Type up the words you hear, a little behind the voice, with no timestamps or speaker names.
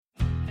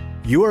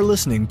You are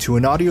listening to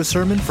an audio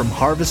sermon from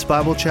Harvest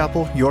Bible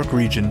Chapel, York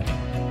Region.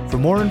 For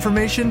more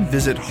information,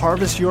 visit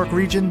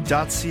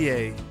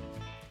harvestyorkregion.ca.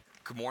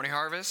 Good morning,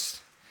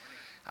 Harvest.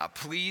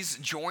 Please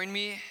join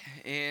me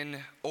in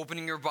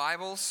opening your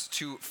Bibles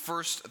to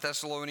 1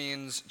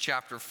 Thessalonians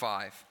chapter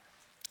 5.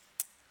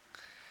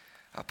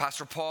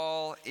 Pastor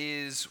Paul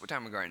is, what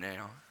time are we right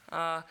now?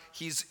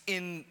 He's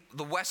in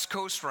the West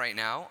Coast right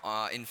now,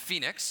 in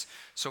Phoenix.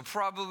 So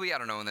probably,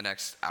 in the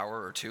next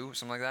hour or two,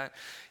 something like that,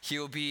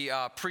 he'll be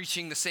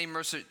preaching the same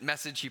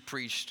message he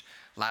preached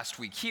last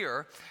week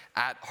here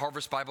at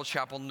Harvest Bible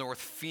Chapel, North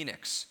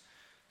Phoenix.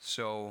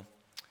 So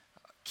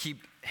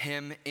keep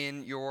him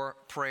in your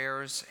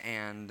prayers,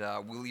 and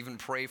we'll even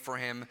pray for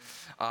him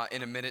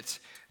in a minute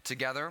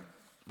together.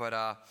 But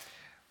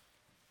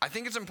I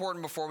think it's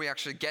important before we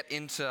actually get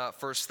into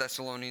 1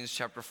 Thessalonians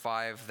chapter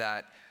 5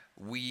 that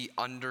we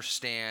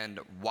understand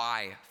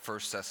why 1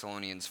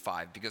 Thessalonians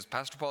 5, because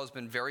Pastor Paul has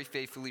been very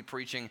faithfully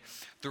preaching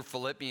through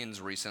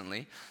Philippians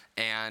recently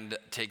and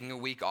taking a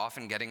week off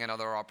and getting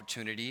another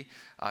opportunity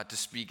to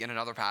speak in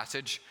another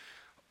passage.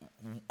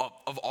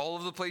 Of all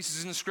of the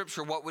places in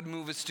Scripture, what would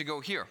move us to go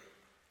here?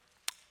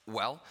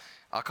 Well,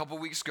 a couple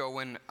weeks ago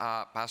when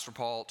Pastor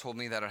Paul told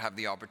me that I'd have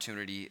the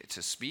opportunity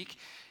to speak,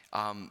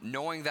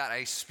 knowing that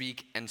I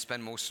speak and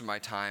spend most of my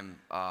time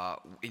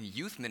in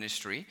youth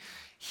ministry,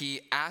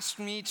 he asked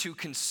me to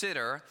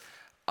consider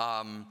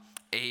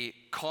a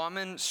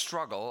common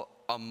struggle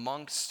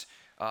amongst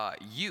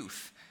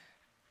youth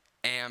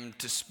and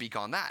to speak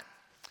on that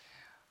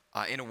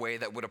in a way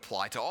that would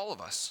apply to all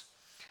of us.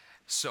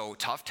 So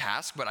tough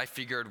task, but I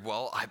figured,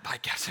 I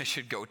guess I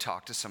should go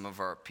talk to some of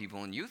our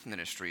people in youth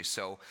ministry.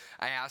 So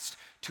I asked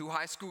 2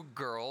 high school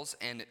girls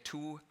and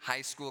 2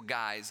 high school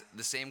guys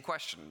the same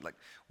question. Like,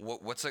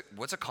 what's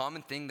a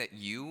common thing that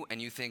you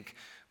think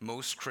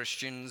most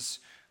Christians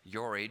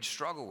your age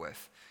struggle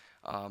with?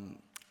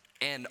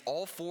 And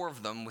all 4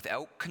 of them,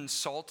 without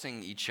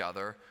consulting each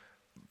other,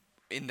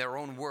 in their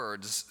own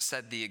words,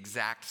 said the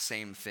exact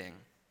same thing.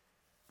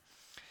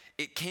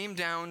 It came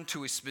down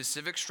to a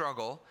specific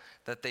struggle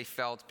that they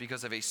felt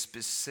because of a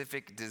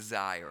specific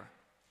desire.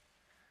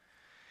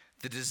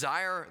 The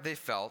desire they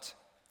felt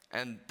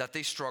and that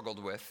they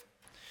struggled with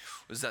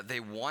was that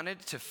they wanted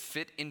to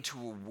fit into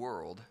a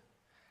world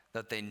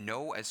that they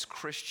know as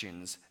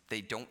Christians they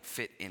don't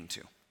fit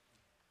into.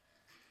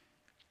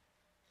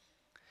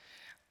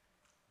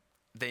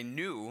 They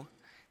knew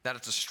that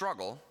it's a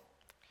struggle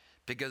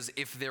because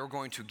if they're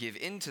going to give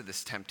in to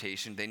this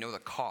temptation, they know the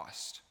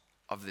cost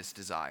of this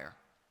desire.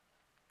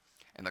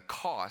 And the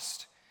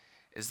cost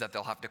is that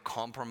they'll have to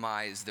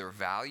compromise their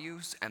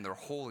values and their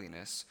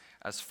holiness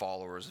as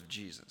followers of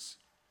Jesus.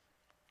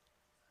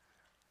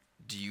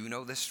 Do you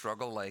know this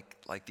struggle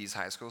like these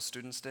high school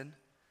students did?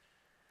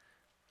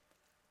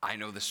 I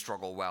know this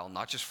struggle well,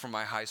 not just from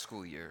my high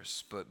school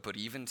years, but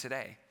even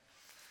today.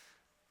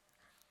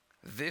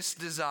 This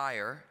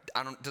desire,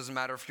 doesn't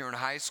matter if you're in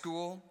high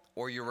school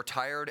or you're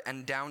retired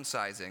and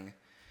downsizing,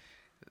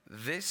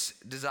 this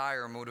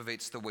desire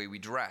motivates the way we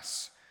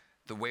dress,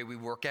 the way we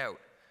work out,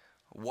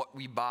 what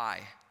we buy,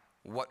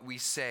 what we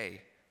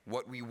say,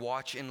 what we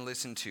watch and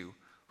listen to,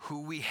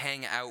 who we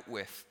hang out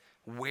with,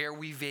 where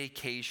we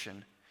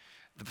vacation,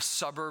 the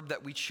suburb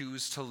that we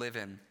choose to live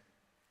in.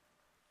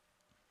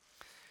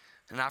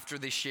 And after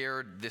they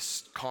shared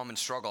this common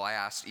struggle, I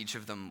asked each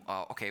of them,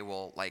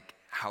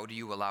 how do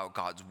you allow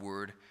God's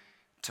word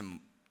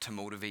to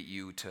motivate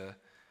you to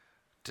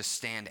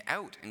stand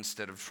out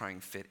instead of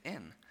trying to fit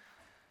in?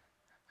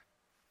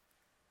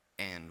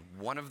 And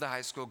one of the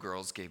high school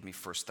girls gave me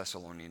 1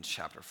 Thessalonians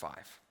chapter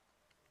 5.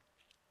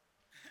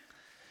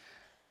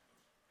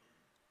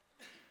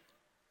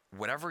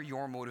 Whatever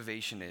your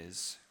motivation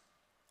is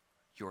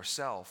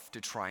yourself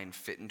to try and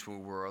fit into a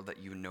world that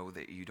you know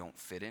that you don't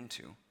fit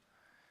into,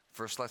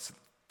 1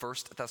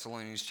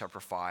 Thessalonians chapter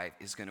 5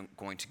 is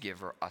going to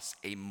give us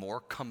a more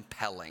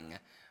compelling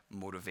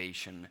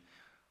motivation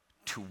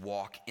to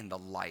walk in the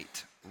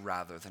light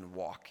rather than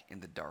walk in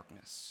the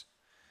darkness.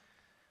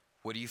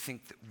 What do you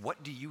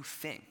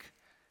think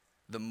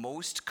the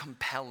most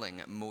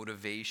compelling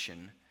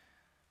motivation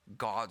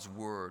God's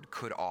word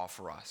could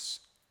offer us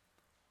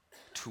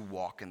to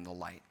walk in the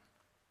light?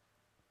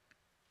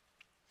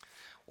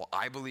 Well,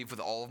 I believe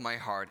with all of my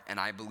heart, and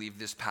I believe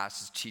this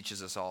passage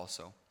teaches us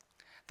also,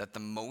 that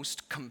the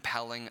most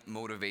compelling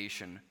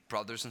motivation,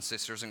 brothers and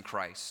sisters in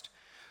Christ,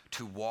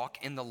 to walk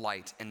in the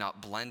light and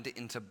not blend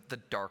into the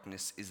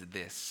darkness is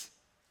this: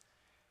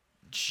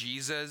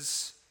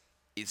 Jesus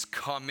is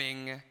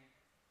coming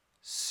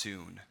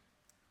soon.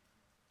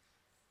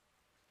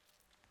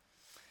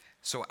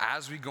 So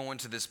as we go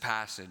into this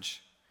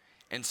passage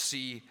and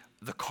see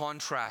the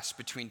contrast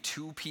between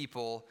 2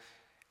 people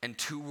and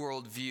 2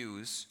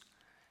 worldviews,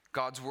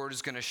 God's word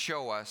is going to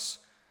show us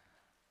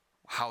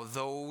how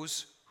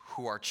those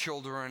who are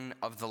children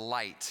of the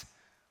light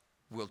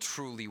will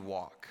truly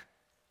walk.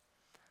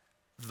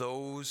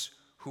 Those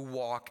who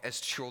walk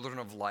as children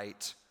of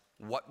light,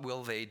 what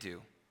will they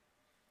do?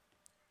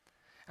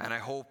 And I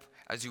hope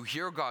as you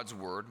hear God's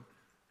word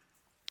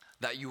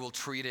that you will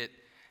treat it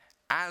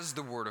as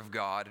the Word of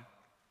God,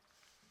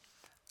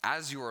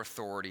 as your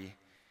authority,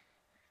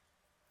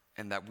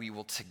 and that we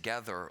will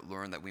together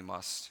learn that we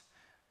must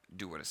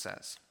do what it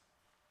says.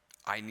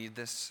 I need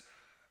this.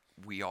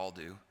 We all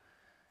do.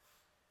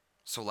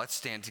 So let's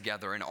stand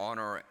together in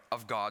honor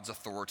of God's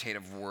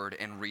authoritative word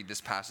and read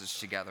this passage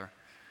together.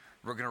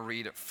 We're going to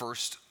read 1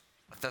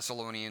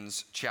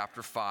 Thessalonians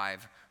chapter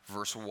 5,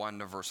 verse 1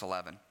 to verse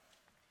 11.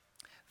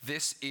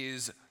 This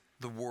is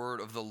the word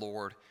of the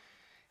Lord.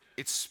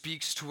 It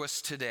speaks to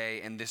us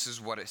today, and this is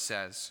what it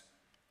says.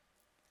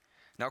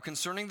 Now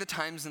concerning the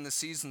times and the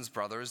seasons,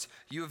 brothers,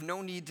 you have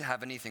no need to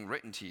have anything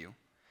written to you.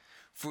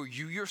 For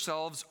you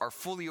yourselves are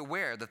fully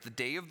aware that the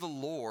day of the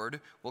Lord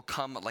will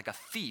come like a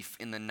thief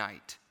in the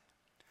night.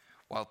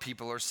 While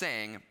people are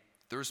saying,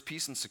 there is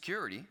peace and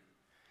security,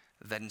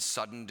 then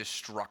sudden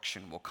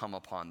destruction will come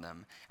upon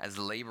them as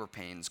labor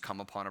pains come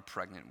upon a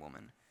pregnant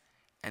woman,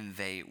 and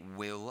they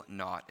will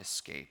not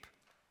escape.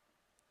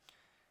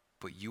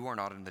 But you are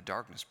not in the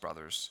darkness,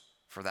 brothers,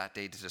 for that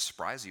day to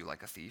surprise you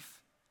like a thief.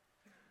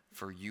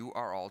 For you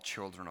are all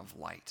children of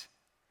light,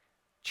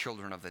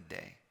 children of the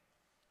day.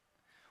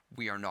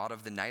 We are not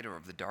of the night or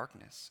of the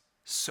darkness.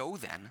 So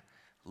then,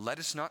 let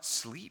us not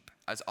sleep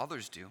as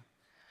others do,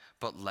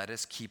 but let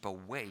us keep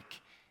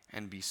awake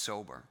and be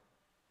sober.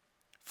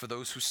 For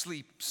those who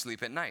sleep,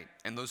 sleep at night,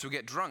 and those who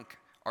get drunk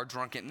are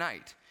drunk at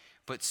night.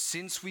 But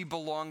since we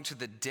belong to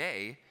the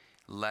day,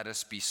 let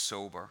us be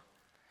sober,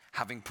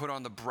 having put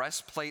on the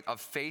breastplate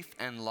of faith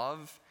and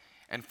love,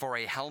 and for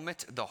a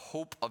helmet the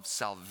hope of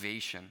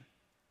salvation.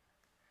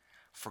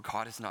 For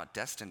God has not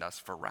destined us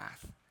for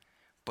wrath,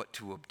 but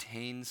to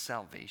obtain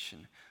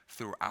salvation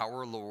through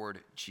our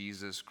Lord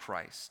Jesus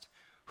Christ,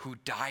 who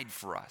died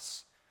for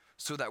us,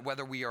 so that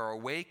whether we are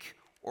awake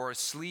or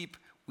asleep,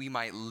 we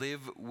might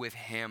live with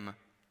him.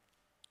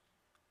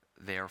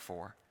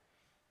 Therefore,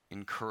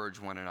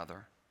 encourage one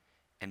another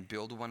and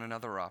build one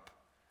another up,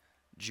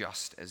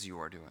 just as you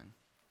are doing.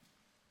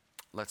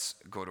 Let's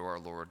go to our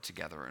Lord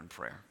together in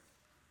prayer.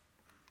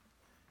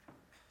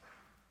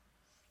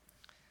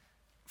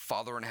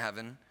 Father in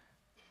heaven,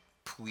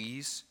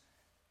 please,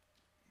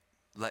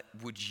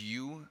 would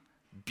you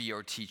be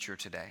our teacher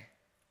today?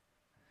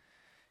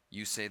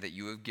 You say that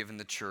you have given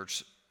the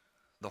church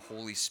the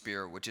Holy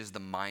Spirit, which is the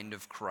mind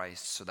of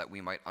Christ, so that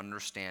we might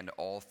understand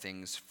all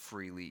things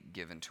freely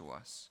given to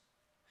us.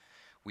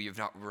 We have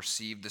not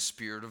received the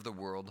spirit of the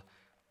world,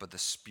 but the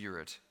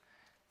Spirit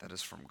that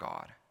is from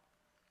God.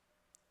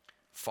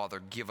 Father,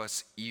 give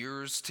us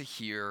ears to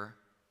hear,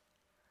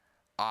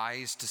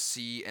 eyes to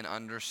see and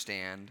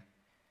understand,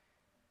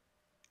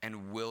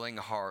 and willing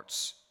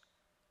hearts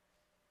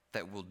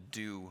that will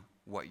do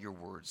what your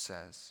word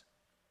says.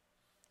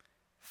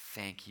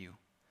 Thank you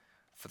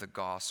for the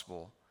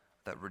gospel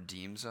that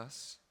redeems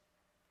us,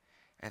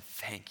 and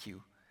thank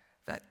you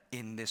that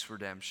in this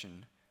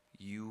redemption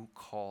you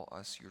call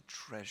us your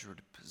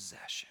treasured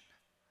possession.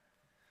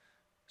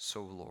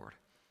 So, Lord,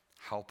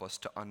 help us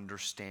to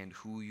understand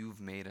who you've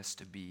made us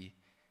to be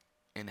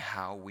and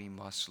how we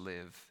must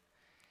live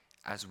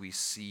as we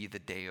see the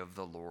day of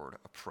the Lord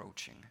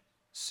approaching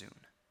soon.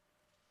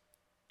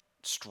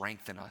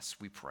 Strengthen us,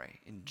 we pray,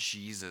 in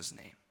Jesus'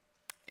 name.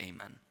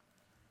 Amen.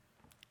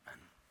 Amen.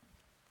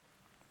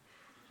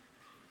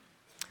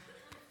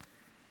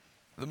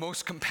 The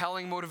most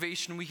compelling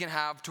motivation we can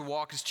have to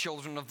walk as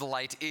children of the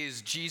light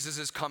is Jesus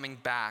is coming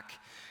back.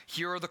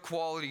 Here are the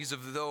qualities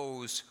of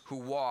those who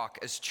walk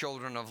as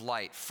children of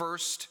light.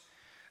 First,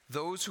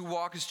 those who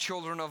walk as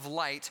children of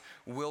light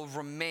will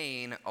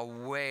remain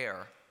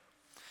aware.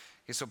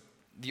 Okay, so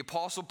the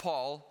Apostle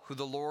Paul, who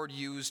the Lord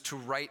used to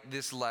write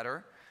this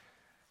letter,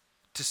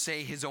 to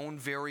say his own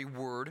very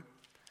word,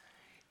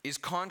 is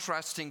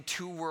contrasting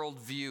two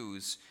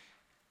worldviews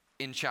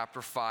in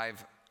chapter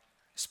 5.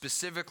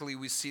 Specifically,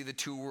 we see the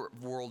two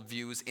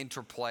worldviews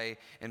interplay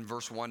in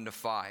verse 1 to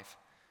 5.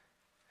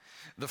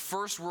 The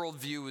first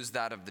worldview is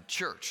that of the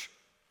church.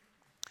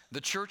 The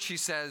church, he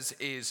says,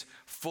 is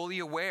fully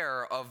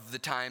aware of the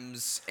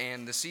times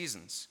and the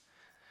seasons.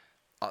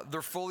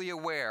 They're fully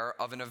aware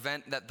of an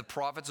event that the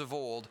prophets of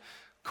old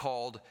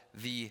called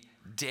the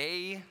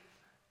day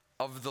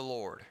of the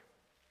Lord.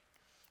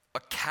 A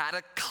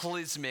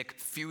cataclysmic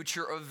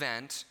future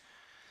event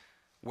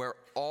where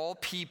all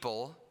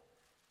people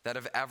that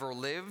have ever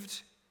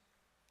lived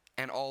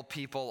and all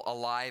people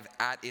alive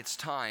at its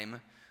time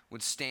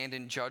would stand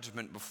in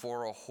judgment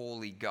before a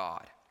holy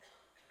God.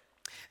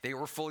 They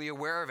were fully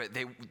aware of it,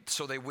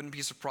 so they wouldn't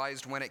be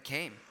surprised when it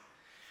came.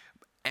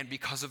 And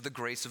because of the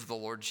grace of the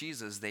Lord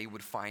Jesus, they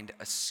would find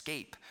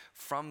escape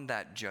from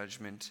that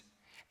judgment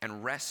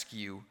and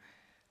rescue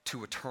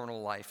to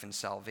eternal life and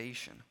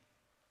salvation.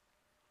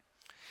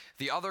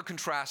 The other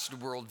contrasted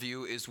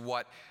worldview is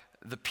what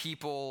the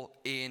people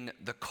in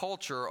the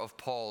culture of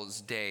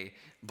Paul's day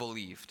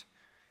believed.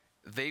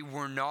 They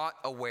were not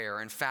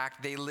aware. In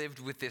fact, they lived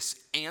with this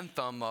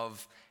anthem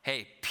of,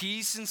 hey,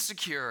 peace and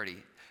security.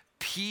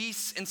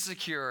 Peace and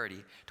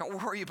security.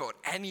 Don't worry about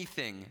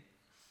anything.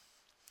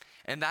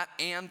 And that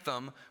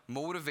anthem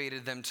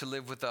motivated them to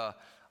live with a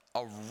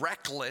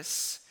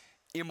reckless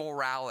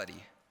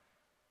immorality.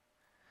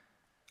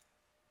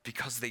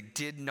 because they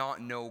did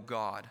not know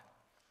God.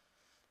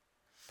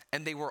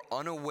 And they were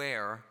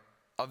unaware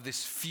of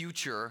this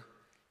future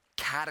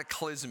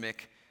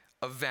cataclysmic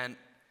event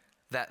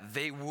that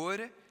they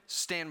would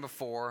stand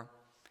before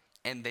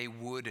and they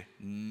would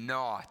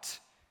not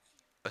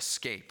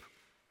escape.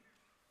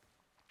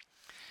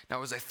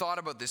 Now, as I thought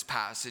about this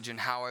passage and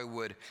how I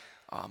would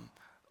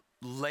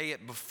lay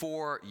it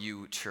before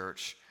you,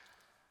 church,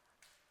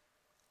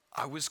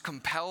 I was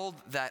compelled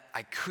that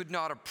I could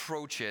not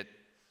approach it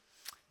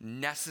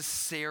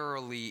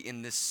necessarily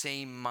in the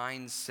same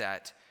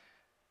mindset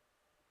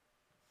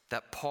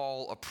that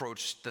Paul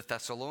approached the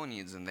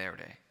Thessalonians in their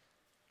day.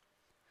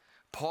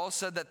 Paul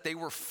said that they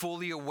were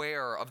fully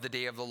aware of the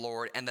day of the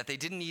Lord and that they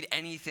didn't need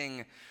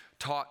anything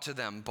taught to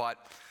them. But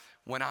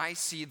when I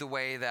see the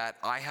way that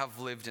I have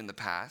lived in the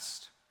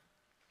past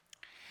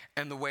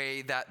and the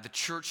way that the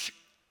church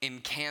in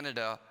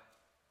Canada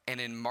and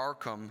in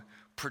Markham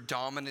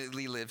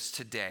predominantly lives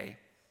today,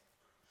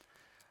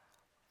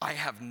 I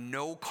have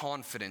no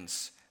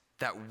confidence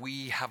that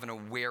we have an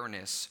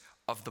awareness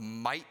of the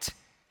might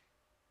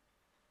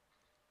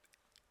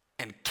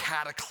and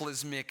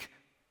cataclysmic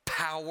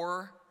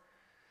power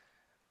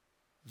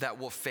that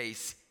will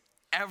face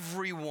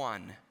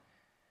everyone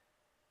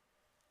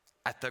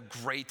at the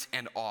great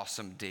and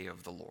awesome day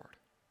of the Lord.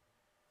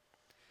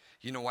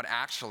 You know what?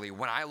 Actually,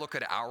 when I look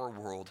at our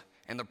world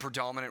and the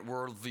predominant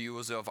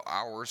worldviews of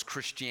ours,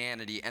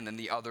 Christianity, and then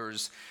the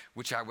others,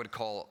 which I would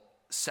call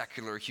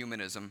secular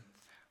humanism,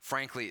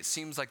 frankly, it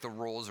seems like the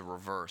roles are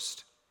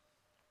reversed.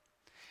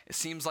 It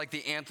seems like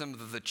the anthem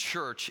of the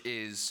church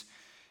is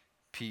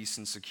peace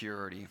and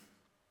security.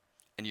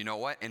 And you know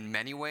what? In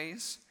many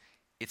ways,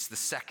 it's the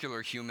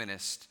secular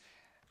humanist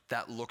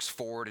that looks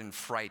forward in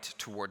fright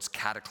towards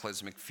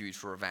cataclysmic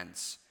future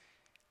events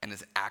and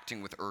is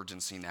acting with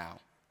urgency now.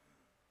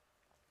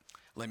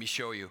 Let me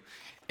show you.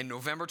 In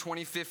April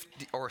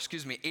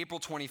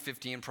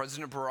 2015,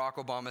 President Barack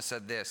Obama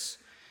said this.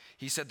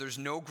 He said, "There's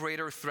no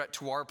greater threat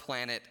to our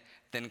planet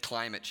than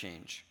climate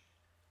change."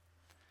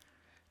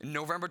 In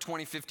November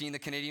 2015, the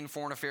Canadian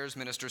Foreign Affairs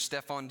Minister,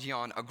 Stéphane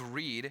Dion,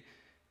 agreed,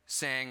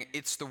 saying,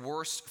 "It's the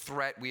worst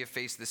threat we have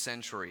faced this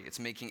century. It's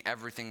making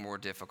everything more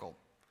difficult."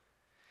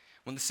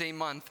 When the same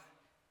month,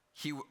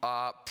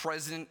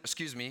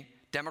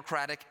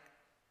 Democratic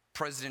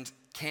president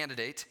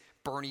candidate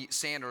Bernie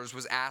Sanders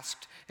was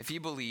asked if he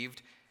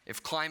believed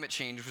if climate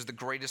change was the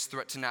greatest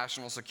threat to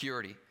national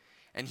security.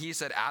 And he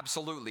said,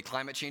 absolutely,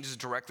 climate change is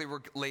directly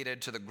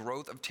related to the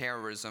growth of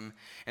terrorism.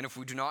 And if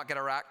we do not get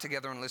our act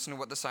together and listen to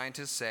what the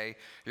scientists say,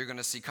 you're going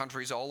to see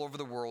countries all over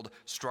the world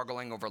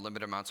struggling over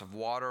limited amounts of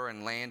water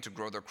and land to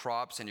grow their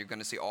crops, and you're going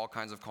to see all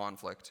kinds of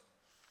conflict.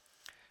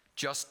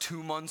 Just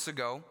 2 months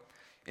ago,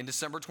 in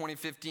December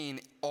 2015,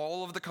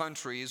 all of the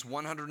countries,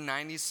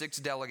 196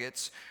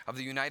 delegates of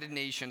the United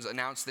Nations,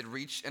 announced they'd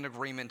reached an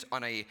agreement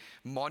on a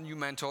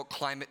monumental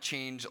climate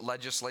change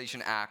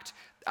legislation act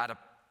at a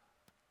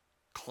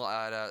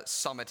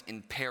summit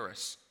in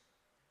Paris.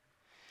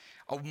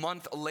 A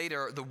month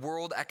later, the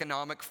World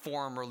Economic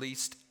Forum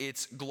released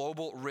its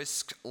Global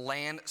Risk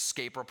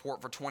Landscape Report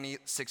for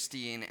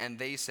 2016, and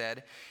they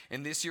said,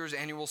 in this year's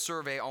annual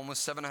survey,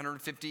 almost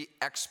 750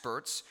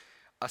 experts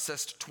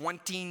assessed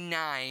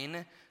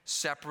 29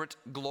 separate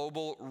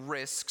global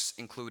risks,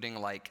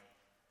 including like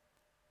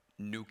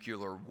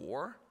nuclear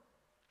war,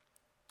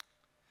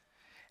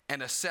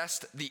 and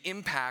assessed the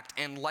impact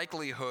and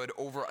likelihood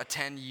over a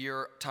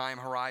 10-year time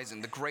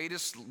horizon. The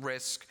greatest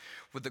risk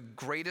with the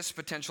greatest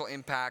potential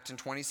impact in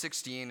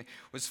 2016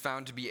 was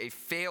found to be a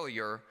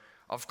failure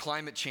of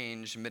climate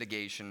change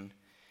mitigation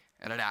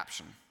and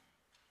adaptation.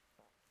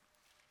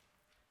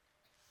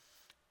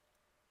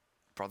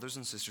 Brothers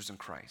and sisters in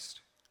Christ,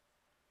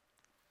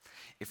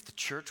 if the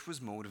church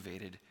was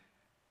motivated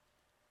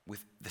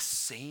with the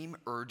same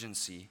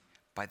urgency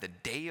by the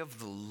day of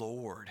the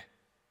Lord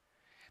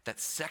that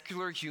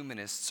secular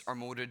humanists are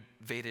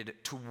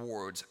motivated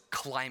towards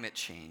climate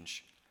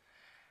change,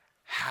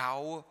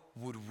 how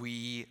would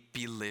we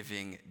be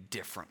living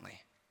differently?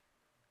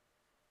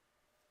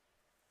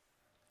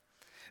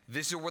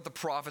 This is what the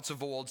prophets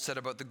of old said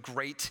about the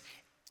great,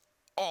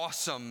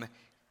 awesome,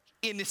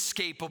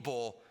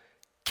 inescapable,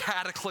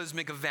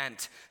 cataclysmic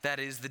event that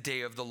is the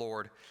day of the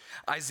Lord.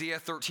 Isaiah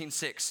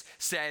 13:6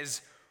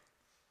 says,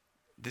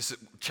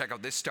 check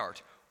out this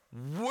start.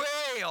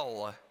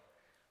 Wail,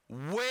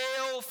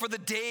 wail, for the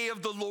day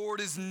of the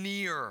Lord is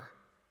near.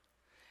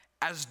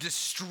 As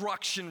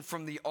destruction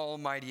from the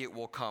Almighty it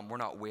will come. We're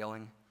not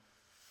wailing.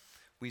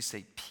 We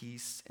say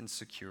peace and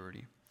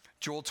security.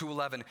 Joel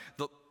 2:11,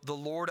 the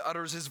Lord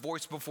utters his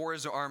voice before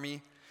his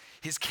army.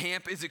 His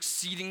camp is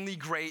exceedingly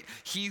great.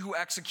 He who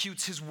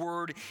executes his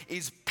word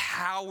is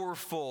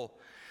powerful.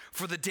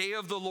 For the day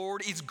of the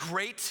Lord is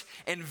great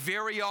and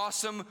very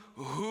awesome.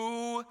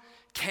 Who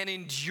can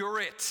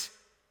endure it?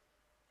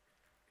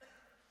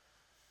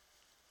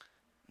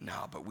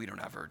 No, but we don't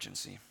have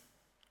urgency.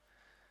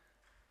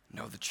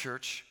 No, the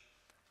church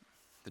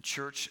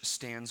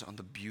stands on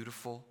the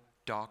beautiful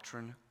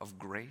doctrine of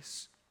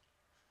grace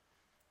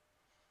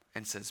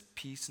and says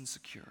peace and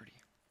security.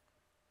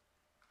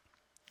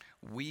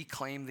 We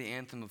claim the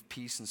anthem of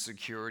peace and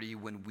security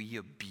when we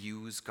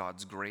abuse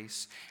God's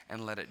grace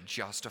and let it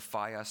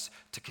justify us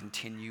to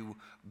continue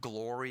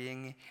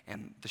glorying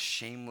in the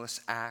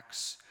shameless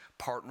acts,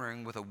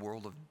 partnering with a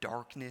world of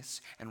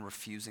darkness and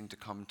refusing to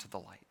come to the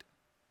light.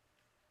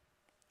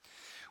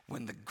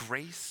 When the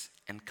grace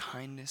and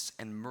kindness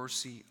and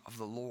mercy of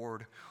the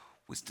Lord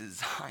was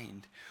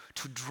designed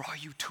to draw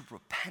you to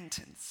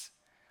repentance,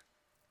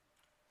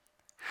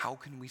 how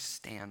can we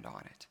stand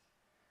on it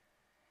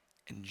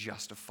and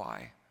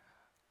justify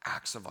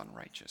acts of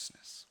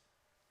unrighteousness?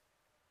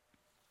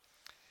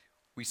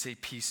 We say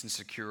peace and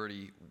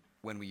security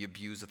when we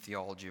abuse the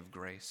theology of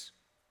grace.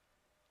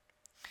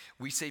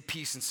 We say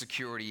peace and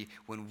security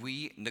when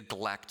we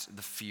neglect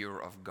the fear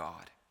of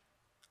God.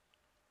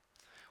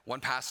 One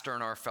pastor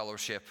in our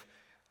fellowship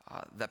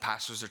that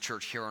pastors a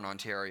church here in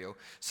Ontario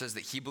says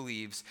that he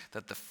believes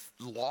that the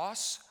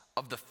loss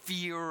of the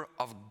fear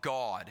of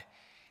God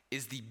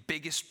is the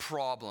biggest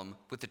problem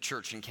with the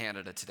church in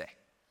Canada today.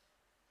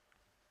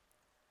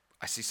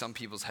 I see some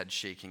people's heads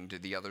shaking. Do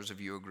the others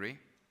of you agree?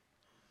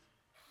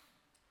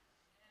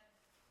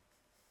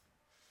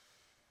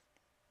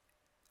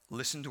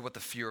 Listen to what the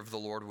fear of the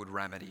Lord would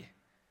remedy.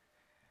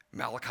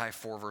 Malachi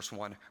 4 verse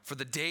 1. For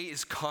the day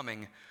is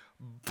coming,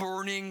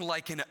 burning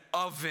like an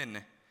oven,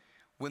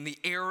 when the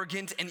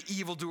arrogant and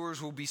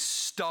evildoers will be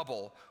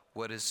stubble.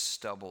 What does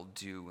stubble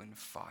do in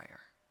fire?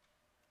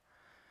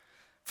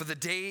 For the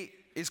day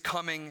is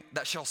coming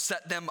that shall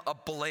set them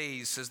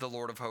ablaze, says the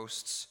Lord of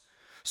hosts,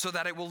 so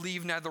that it will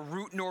leave neither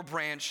root nor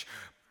branch,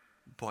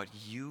 but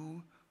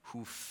you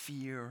who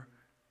fear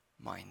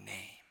my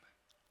name.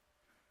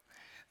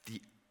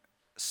 The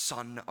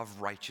Son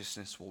of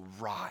righteousness will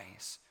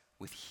rise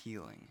with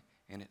healing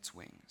in its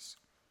wings.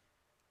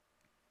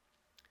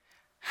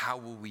 How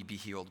will we be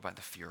healed by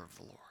the fear of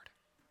the Lord?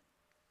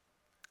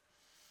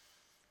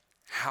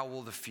 How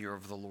will the fear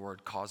of the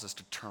Lord cause us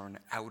to turn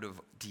out of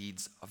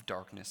deeds of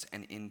darkness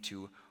and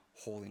into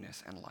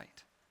holiness and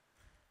light?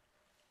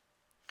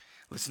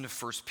 Listen to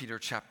 1 Peter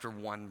chapter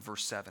 1,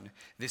 verse 7.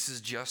 This is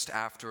just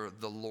after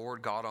the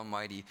Lord God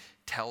Almighty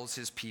tells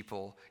his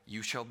people,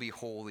 you shall be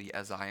holy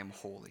as I am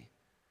holy.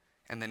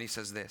 And then he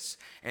says this,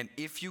 and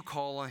if you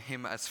call on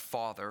him as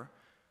Father,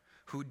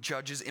 who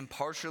judges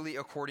impartially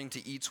according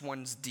to each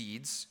one's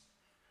deeds,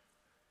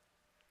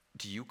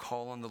 do you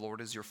call on the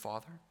Lord as your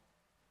Father?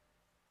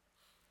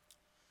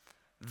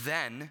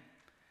 Then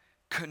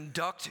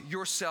conduct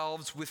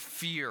yourselves with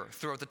fear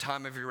throughout the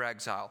time of your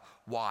exile.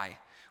 Why?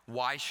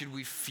 Why should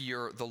we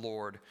fear the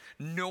Lord?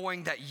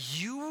 Knowing that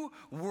you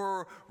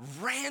were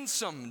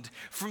ransomed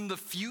from the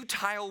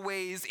futile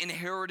ways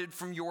inherited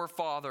from your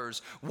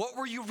fathers. What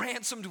were you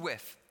ransomed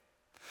with?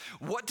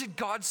 What did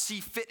God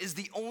see fit as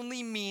the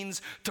only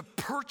means to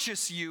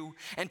purchase you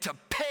and to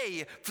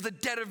pay for the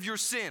debt of your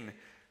sin?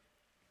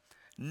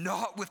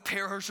 Not with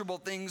perishable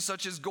things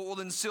such as gold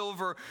and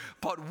silver,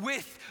 but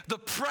with the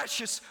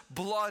precious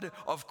blood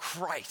of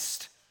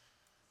Christ,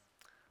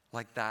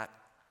 like that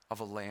of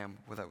a lamb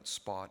without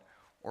spot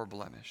or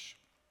blemish.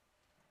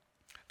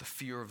 The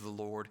fear of the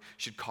Lord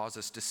should cause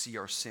us to see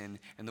our sin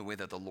in the way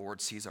that the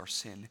Lord sees our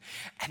sin.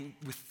 And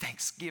with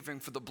thanksgiving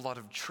for the blood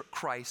of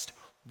Christ,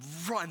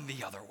 run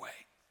the other way.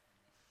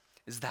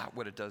 Is that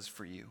what it does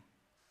for you?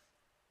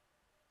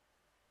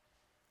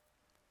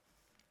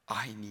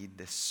 I need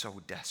this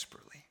so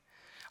desperately.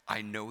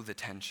 I know the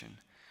tension.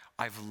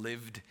 I've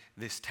lived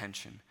this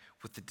tension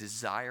with the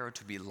desire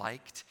to be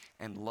liked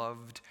and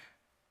loved.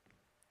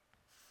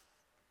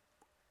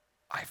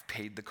 I've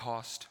paid the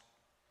cost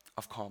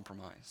of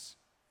compromise.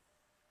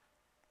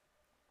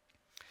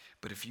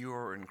 But if you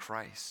are in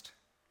Christ,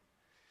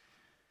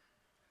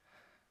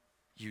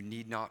 you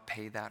need not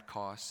pay that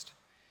cost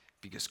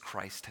because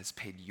Christ has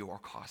paid your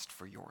cost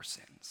for your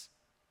sins.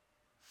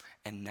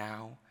 And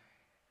now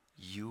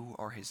you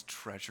are his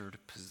treasured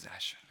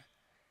possession.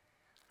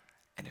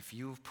 And if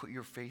you have put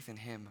your faith in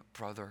him,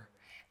 brother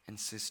and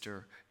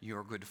sister,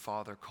 your good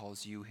Father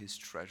calls you his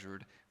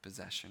treasured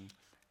possession.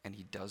 And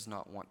he does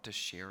not want to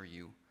share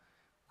you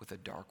with a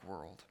dark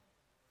world.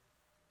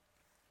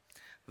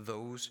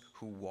 Those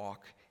who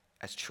walk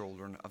as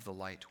children of the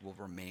light will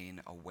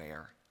remain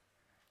aware.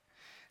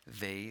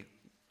 They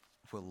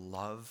will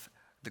love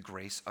the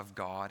grace of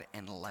God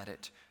and let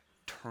it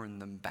turn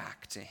them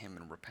back to him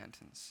in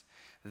repentance.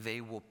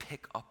 They will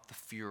pick up the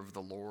fear of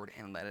the Lord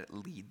and let it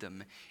lead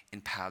them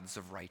in paths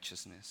of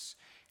righteousness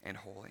and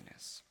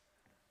holiness.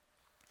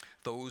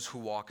 Those who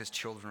walk as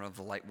children of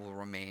the light will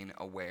remain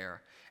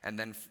aware. And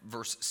then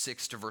verse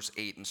 6 to verse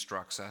 8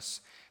 instructs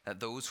us that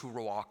those who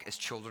walk as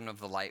children of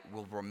the light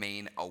will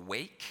remain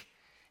awake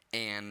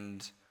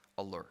and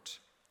alert.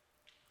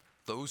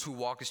 Those who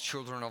walk as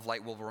children of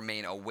light will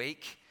remain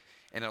awake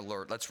and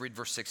alert. Let's read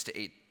verse 6 to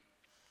 8.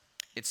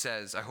 It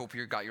says, I hope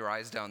you got your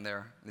eyes down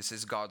there. This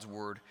is God's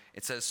word.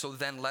 It says, so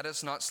then let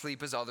us not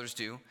sleep as others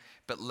do,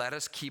 but let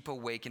us keep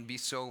awake and be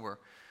sober.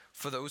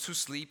 For those who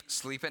sleep,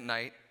 sleep at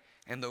night,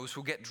 and those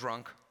who get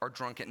drunk are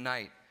drunk at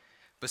night.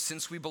 But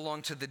since we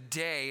belong to the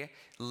day,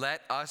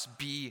 let us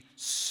be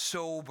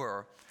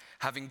sober,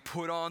 having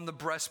put on the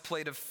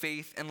breastplate of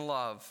faith and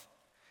love,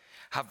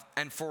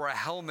 and for a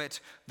helmet,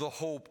 the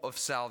hope of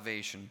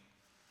salvation.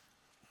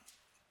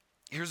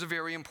 Here's a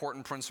very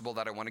important principle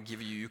that I want to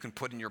give you. You can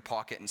put in your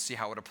pocket and see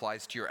how it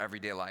applies to your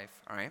everyday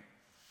life, all right?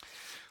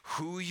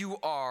 Who you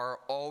are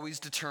always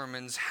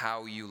determines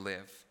how you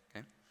live,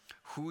 okay?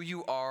 Who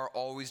you are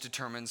always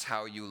determines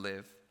how you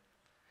live.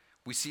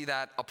 We see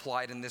that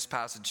applied in this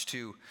passage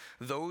too.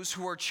 Those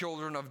who are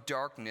children of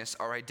darkness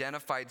are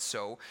identified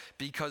so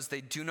because they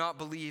do not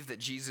believe that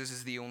Jesus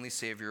is the only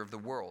Savior of the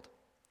world.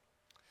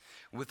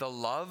 With a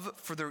love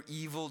for their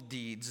evil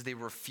deeds, they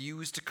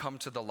refuse to come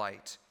to the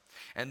light.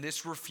 And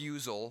this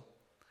refusal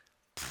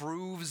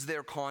proves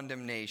their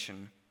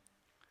condemnation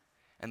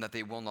and that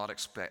they will not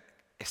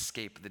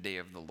escape the day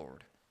of the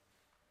Lord.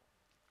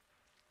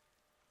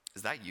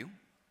 Is that you?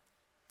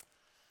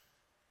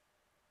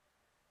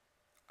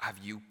 Have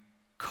you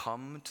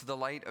come to the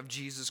light of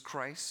Jesus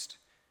Christ?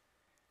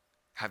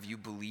 Have you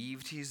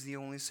believed he's the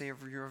only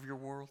Savior of your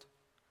world?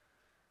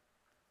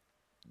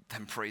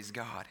 Then praise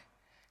God,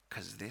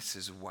 because this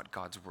is what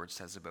God's word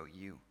says about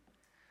you.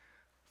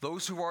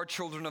 Those who are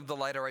children of the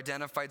light are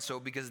identified so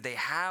because they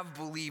have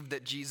believed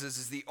that Jesus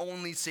is the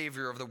only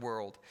Savior of the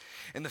world.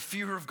 In the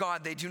fear of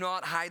God, they do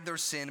not hide their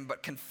sin,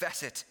 but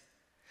confess it.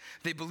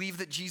 They believe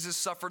that Jesus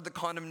suffered the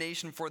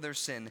condemnation for their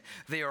sin.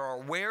 They are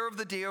aware of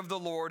the day of the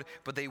Lord,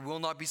 but they will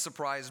not be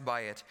surprised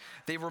by it.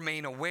 They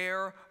remain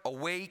aware,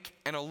 awake,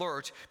 and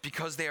alert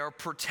because they are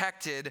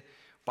protected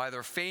by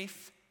their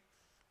faith,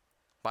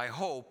 by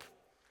hope,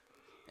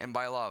 and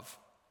by love.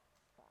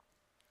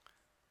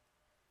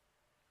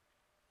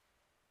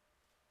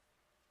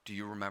 Do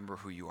you remember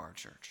who you are,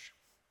 church?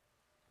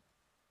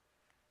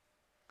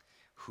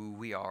 Who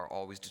we are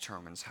always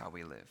determines how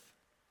we live.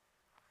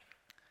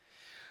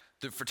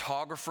 The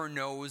photographer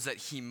knows that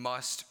he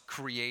must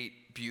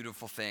create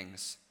beautiful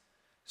things.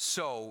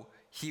 So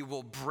he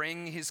will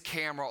bring his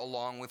camera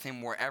along with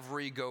him wherever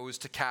he goes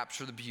to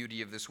capture the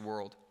beauty of this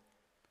world.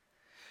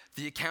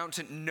 The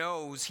accountant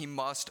knows he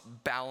must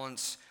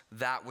balance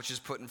that which is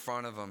put in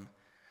front of him.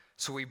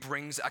 So he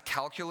brings a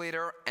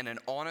calculator and an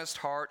honest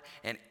heart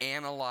and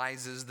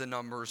analyzes the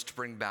numbers to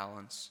bring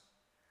balance.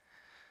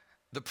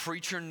 The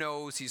preacher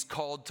knows he's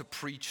called to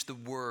preach the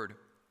word.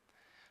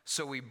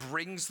 So he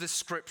brings the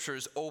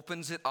scriptures,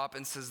 opens it up,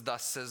 and says,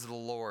 "Thus says the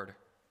Lord."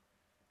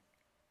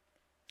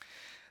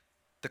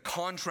 The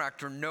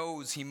contractor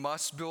knows he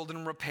must build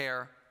and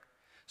repair.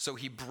 So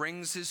he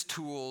brings his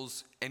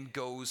tools and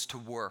goes to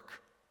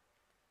work.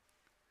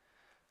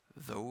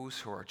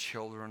 Those who are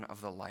children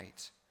of the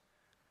light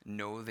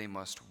know they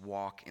must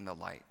walk in the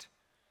light,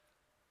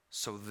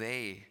 so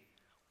they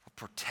will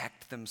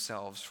protect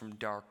themselves from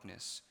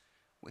darkness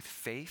with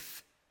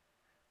faith,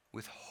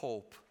 with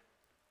hope,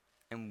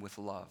 and with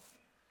love.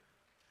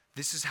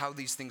 This is how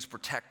these things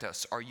protect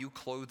us. Are you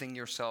clothing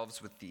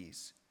yourselves with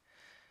these?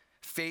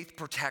 Faith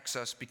protects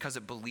us because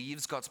it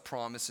believes God's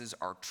promises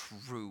are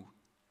true,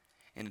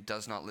 and it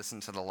does not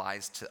listen to the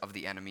lies of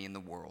the enemy in the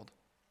world.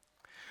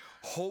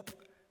 Hope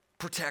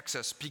protects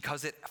us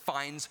because it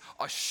finds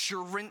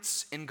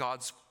assurance in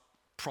God's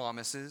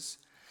promises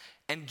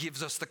and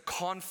gives us the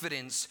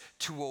confidence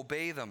to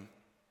obey them.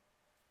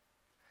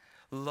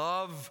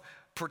 Love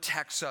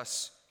protects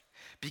us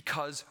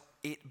because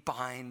it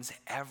binds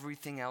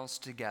everything else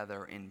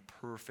together in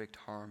perfect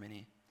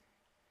harmony.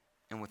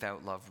 And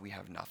without love, we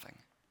have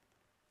nothing.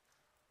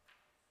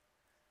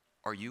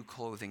 Are you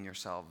clothing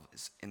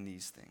yourselves in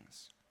these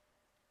things?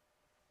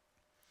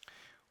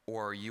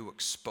 Or are you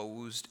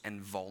exposed and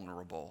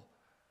vulnerable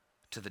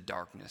to the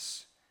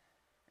darkness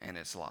and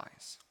its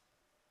lies?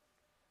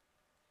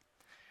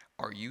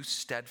 Are you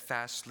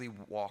steadfastly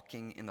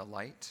walking in the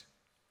light?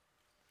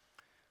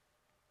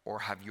 Or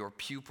have your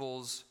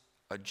pupils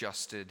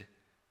adjusted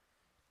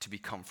to be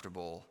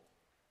comfortable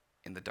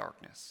in the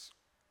darkness?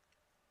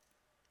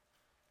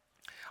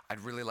 I'd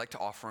really like to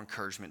offer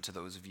encouragement to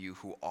those of you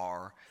who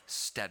are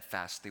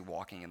steadfastly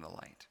walking in the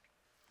light.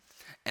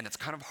 And it's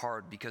kind of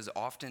hard because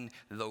often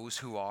those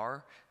who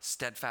are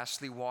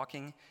steadfastly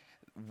walking,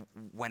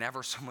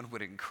 whenever someone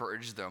would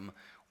encourage them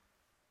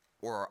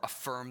or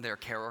affirm their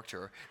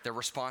character, their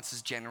response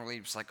is generally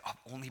just like, "Oh,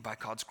 only by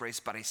God's grace,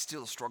 but I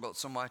still struggle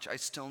so much. I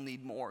still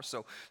need more."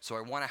 So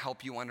I want to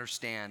help you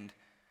understand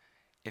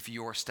if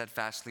you are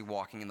steadfastly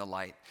walking in the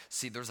light.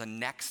 See, there's a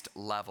next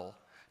level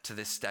to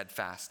this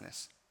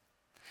steadfastness.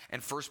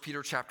 And 1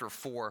 Peter chapter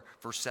 4,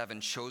 verse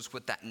 7 shows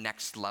what that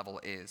next level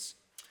is.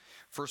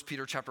 1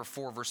 Peter chapter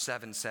 4, verse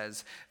 7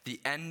 says,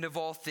 "The end of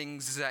all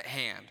things is at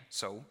hand."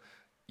 So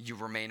you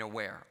remain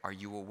aware. Are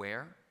you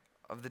aware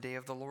of the day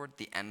of the Lord?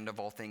 The end of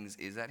all things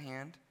is at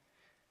hand.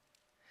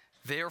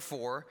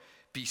 "Therefore,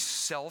 be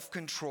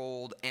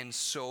self-controlled and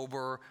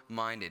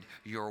sober-minded."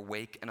 You're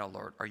awake and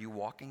alert. Are you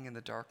walking in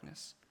the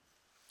darkness?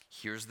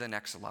 Here's the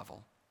next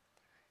level.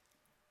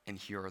 And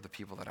here are the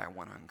people that I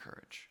want to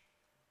encourage.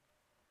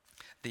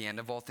 "The end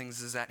of all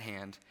things is at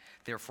hand.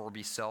 Therefore,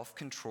 be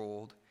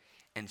self-controlled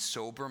and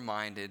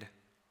sober-minded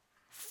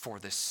for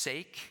the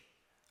sake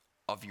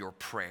of your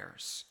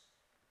prayers."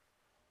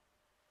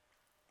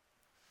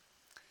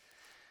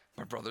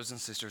 My brothers and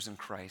sisters in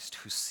Christ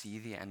who see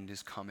the end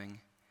is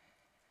coming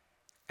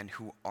and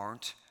who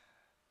aren't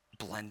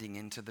blending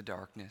into the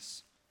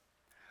darkness,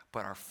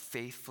 but are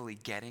faithfully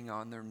getting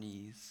on their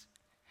knees,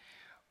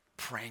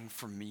 praying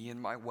for me and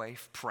my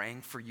wife,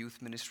 praying for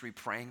youth ministry,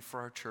 praying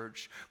for our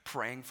church,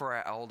 praying for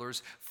our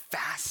elders,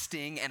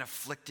 fasting and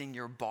afflicting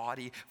your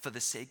body for the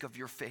sake of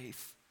your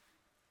faith.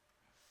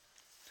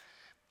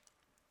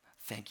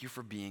 Thank you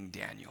for being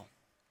Daniel.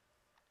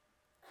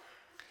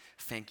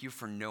 Thank you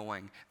for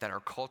knowing that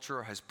our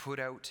culture has put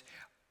out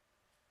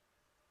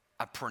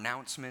a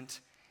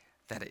pronouncement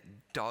that it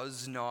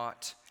does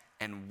not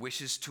and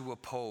wishes to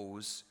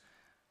oppose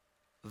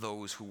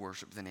those who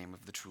worship the name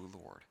of the true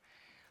Lord.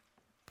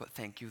 But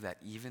thank you that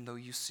even though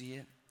you see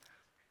it,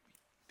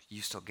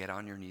 you still get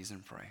on your knees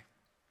and pray.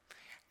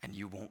 And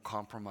you won't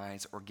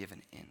compromise or give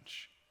an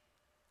inch.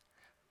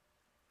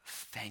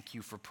 Thank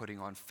you for putting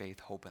on faith,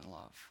 hope, and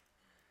love.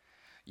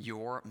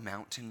 Your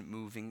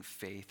mountain-moving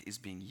faith is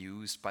being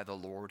used by the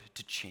Lord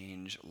to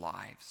change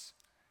lives.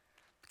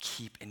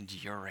 Keep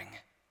enduring.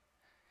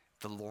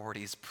 The Lord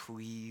is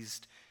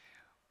pleased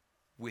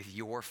with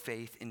your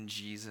faith in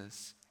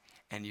Jesus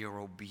and your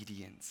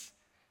obedience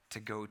to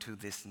go to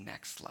this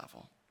next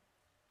level.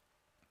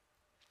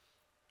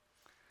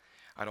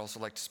 I'd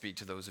also like to speak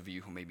to those of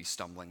you who may be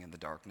stumbling in the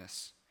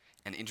darkness.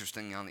 And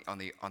interestingly, on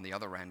the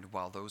other end,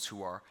 while those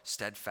who are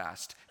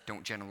steadfast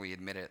don't generally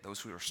admit it, those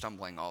who are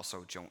stumbling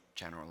also don't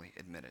generally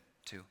admit it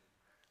too.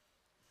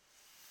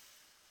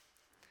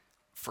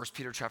 1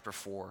 Peter chapter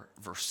 4,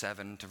 verse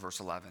 7 to verse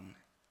 11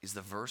 is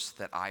the verse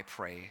that I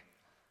pray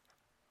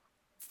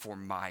for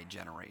my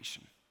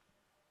generation.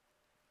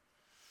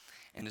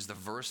 And is the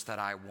verse that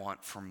I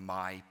want for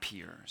my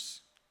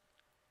peers.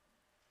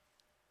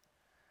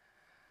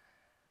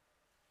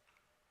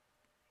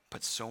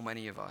 But so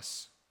many of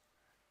us,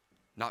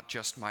 not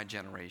just my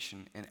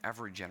generation, and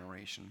every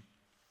generation,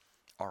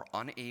 are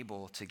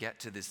unable to get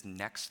to this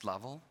next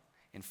level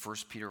in 1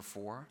 Peter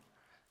 4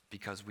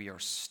 because we are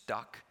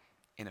stuck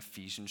in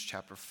Ephesians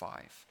chapter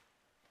 5.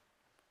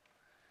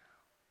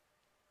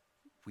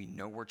 We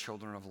know we're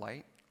children of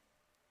light,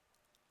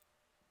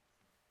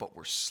 but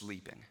we're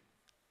sleeping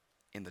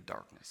in the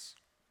darkness.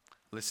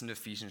 Listen to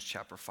Ephesians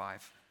chapter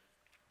 5.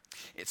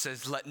 It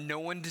says, "Let no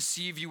one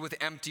deceive you with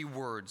empty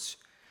words.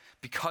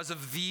 Because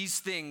of these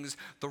things,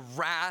 the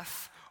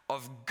wrath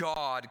of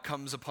God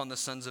comes upon the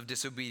sons of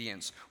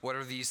disobedience." What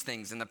are these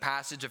things? In the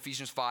passage,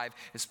 Ephesians 5,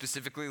 it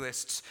specifically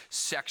lists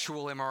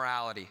sexual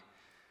immorality.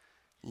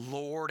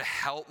 Lord,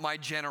 help my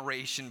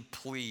generation,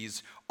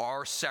 please.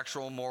 Our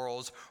sexual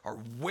morals are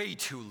way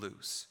too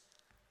loose.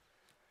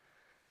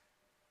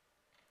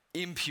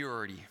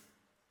 Impurity,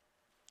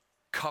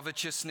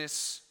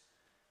 covetousness,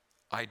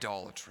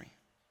 idolatry.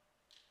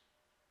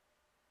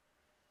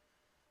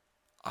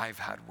 I've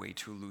had way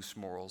too loose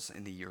morals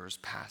in the years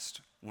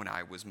past when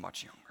I was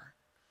much younger.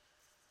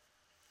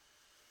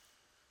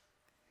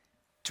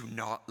 Do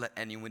not let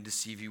anyone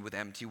deceive you with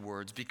empty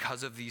words.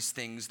 Because of these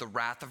things, the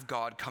wrath of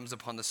God comes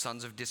upon the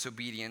sons of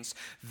disobedience.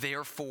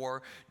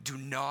 Therefore, do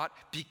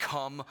not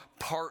become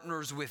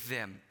partners with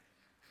them.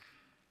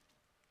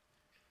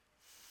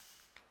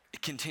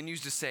 It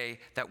continues to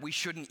say that we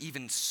shouldn't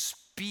even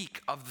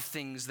speak of the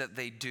things that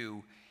they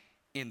do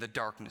in the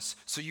darkness.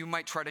 So you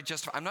might try to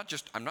justify, I'm not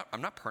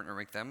partnering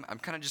with them. I'm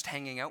kind of just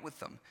hanging out with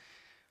them.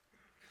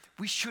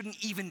 We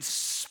shouldn't even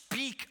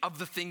speak of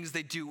the things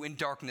they do in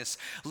darkness,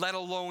 let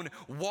alone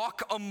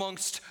walk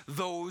amongst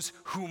those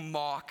who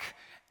mock,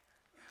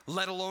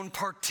 let alone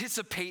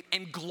participate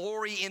and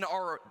glory in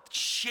our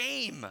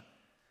shame.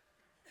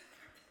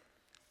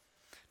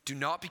 Do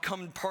not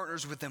become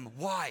partners with them.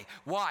 Why?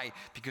 Why?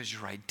 Because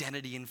your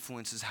identity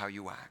influences how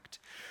you act.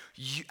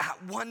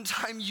 At one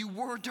time you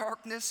were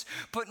darkness,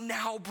 but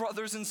now,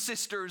 brothers and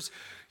sisters,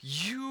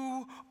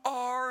 you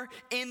are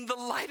in the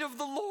light of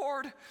the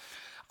Lord.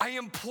 I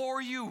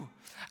implore you,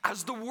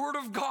 as the word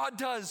of God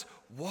does,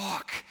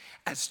 walk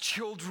as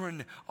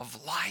children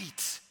of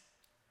light.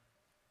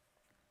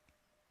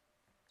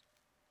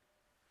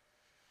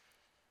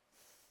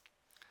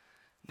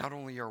 Not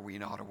only are we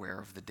not aware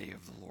of the day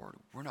of the Lord,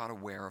 we're not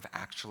aware of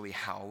actually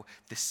how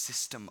the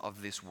system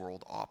of this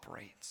world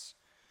operates.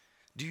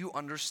 Do you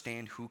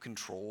understand who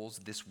controls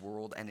this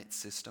world and its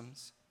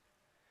systems?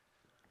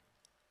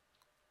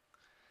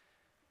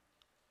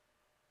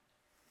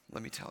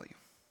 Let me tell you.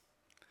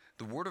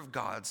 The Word of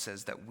God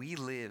says that we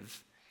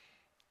live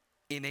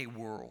in a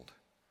world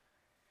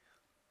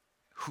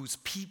whose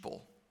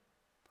people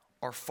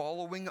are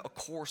following a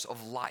course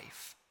of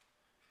life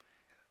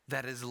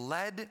that is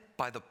led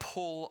by the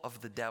pull of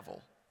the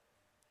devil,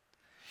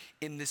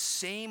 in the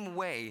same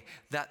way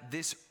that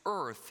this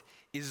earth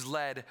is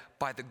led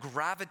by the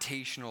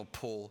gravitational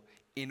pull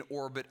in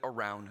orbit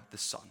around the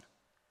sun.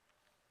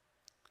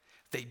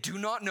 They do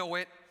not know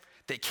it.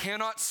 They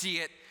cannot see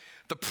it.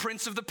 The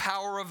prince of the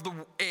power of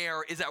the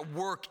air is at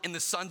work in the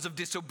sons of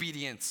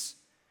disobedience.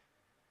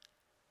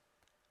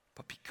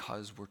 But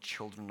because we're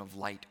children of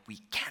light, we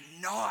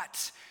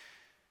cannot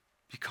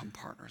become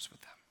partners with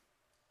them.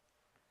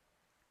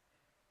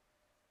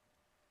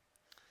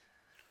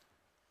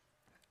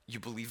 You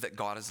believe that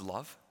God is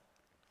love?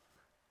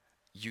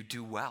 You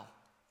do well.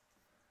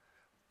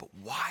 But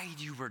why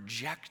do you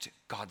reject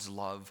God's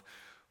love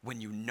when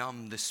you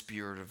numb the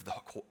spirit of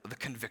the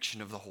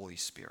conviction of the Holy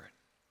Spirit?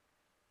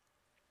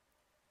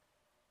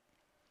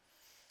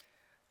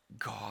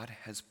 God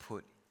has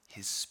put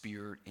his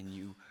spirit in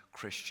you,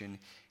 Christian.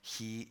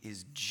 He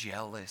is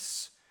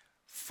jealous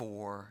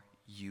for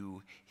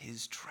you,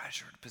 his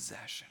treasured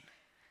possession.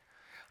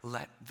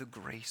 Let the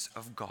grace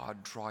of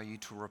God draw you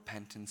to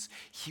repentance.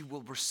 He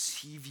will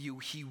receive you.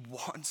 He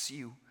wants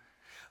you.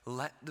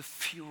 Let the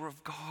fear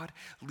of God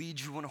lead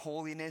you in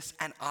holiness,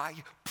 and I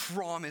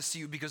promise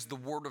you, because the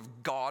word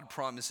of God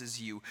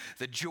promises you,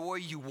 the joy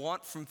you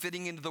want from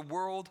fitting into the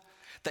world,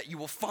 that you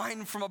will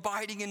find from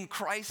abiding in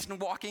Christ and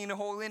walking in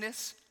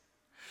holiness,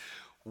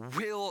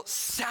 will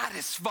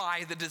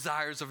satisfy the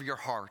desires of your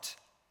heart.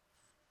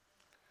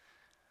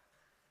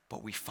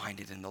 But we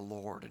find it in the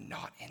Lord and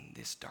not in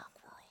this dark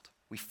world.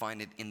 We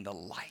find it in the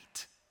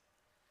light.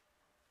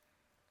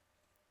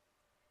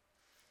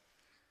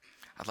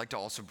 I'd like to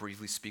also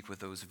briefly speak with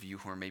those of you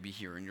who are maybe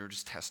here and you're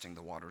just testing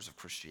the waters of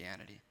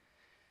Christianity.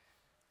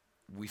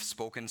 We've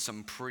spoken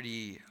some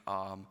pretty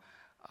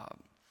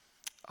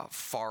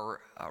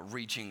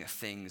far-reaching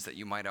things that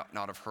you might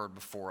not have heard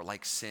before,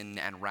 like sin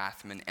and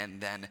wrathment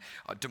and then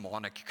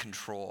demonic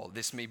control.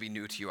 This may be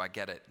new to you, I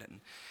get it.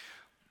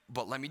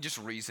 But let me just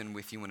reason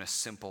with you in a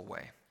simple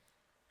way.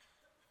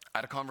 I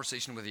had a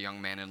conversation with a young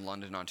man in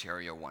London,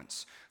 Ontario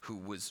once who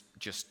was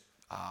just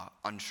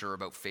unsure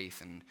about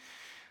faith, and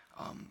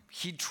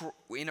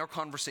in our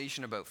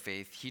conversation about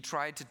faith, he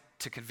tried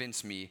to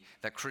convince me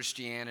that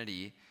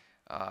Christianity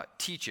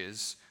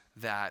teaches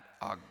that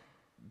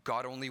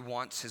God only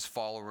wants his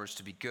followers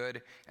to be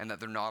good and that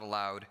they're not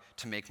allowed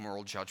to make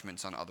moral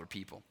judgments on other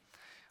people.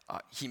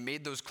 He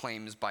made those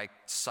claims by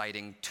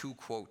citing two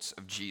quotes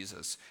of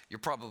Jesus. You're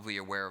probably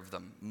aware of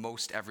them.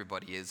 Most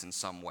everybody is in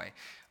some way.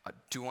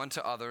 Do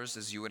unto others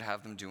as you would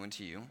have them do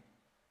unto you.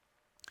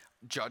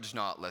 Judge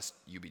not, lest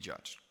you be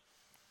judged.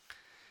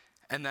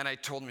 And then I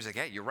told him, he's like,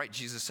 hey, you're right,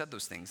 Jesus said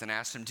those things. And I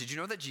asked him, did you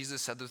know that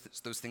Jesus said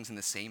those things in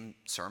the same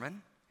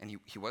sermon? And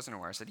he wasn't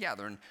aware. I said, yeah,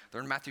 they're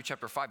in Matthew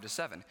chapter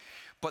 5-7.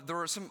 But there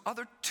are some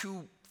other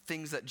two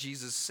things that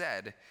Jesus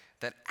said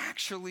that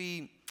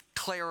actually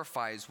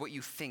clarifies what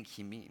you think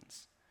he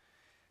means.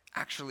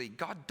 Actually,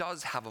 God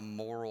does have a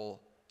moral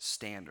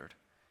standard.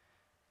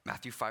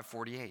 Matthew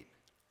 5:48,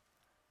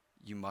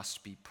 you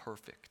must be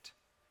perfect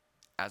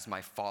as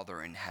my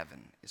Father in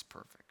heaven is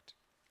perfect.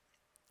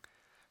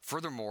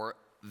 Furthermore,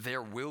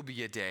 there will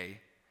be a day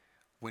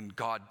when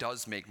God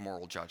does make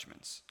moral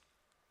judgments.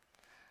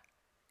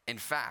 In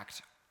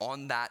fact,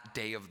 on that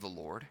day of the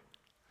Lord,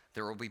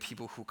 there will be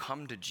people who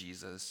come to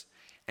Jesus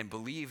and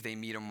believe they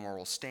meet a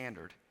moral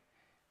standard.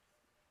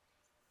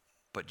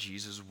 But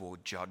Jesus will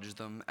judge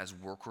them as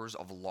workers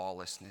of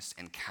lawlessness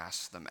and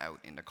cast them out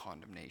into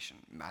condemnation.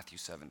 Matthew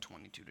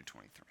 7:22-23.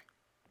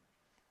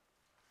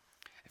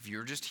 If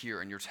you're just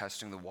here and you're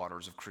testing the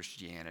waters of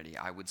Christianity,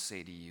 I would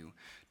say to you,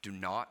 do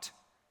not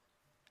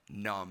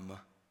numb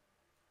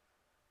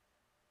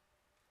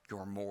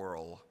your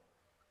moral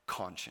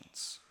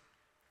conscience.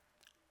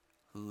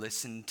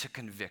 Listen to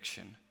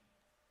conviction.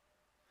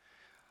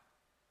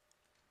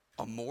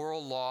 A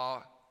moral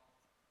law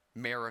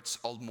merits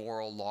a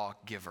moral law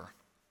giver.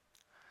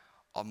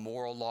 A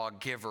moral law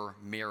giver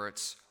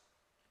merits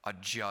a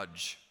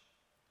judge.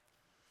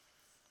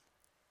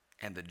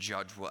 And the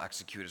judge will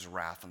execute his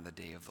wrath on the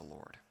day of the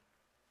Lord.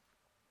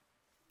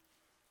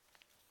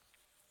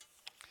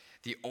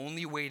 The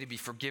only way to be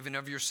forgiven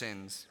of your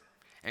sins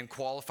and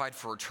qualified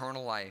for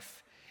eternal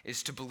life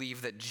is to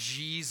believe that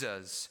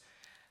Jesus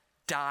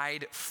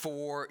died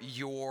for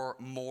your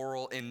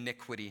moral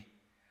iniquity,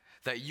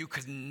 that you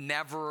could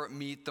never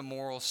meet the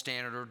moral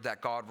standard that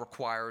God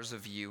requires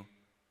of you.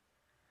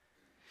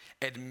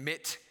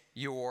 Admit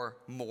your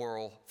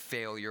moral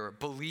failure.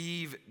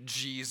 Believe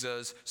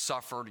Jesus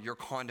suffered your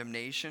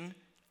condemnation.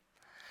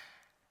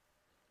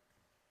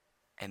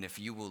 And if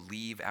you will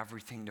leave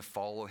everything to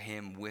follow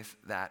him with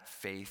that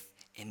faith,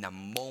 in the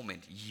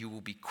moment you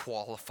will be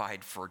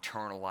qualified for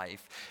eternal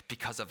life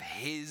because of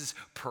his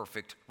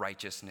perfect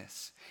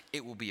righteousness.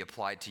 It will be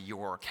applied to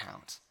your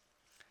account.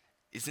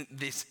 Isn't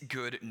this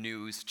good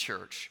news,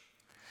 church?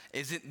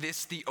 Isn't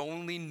this the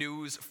only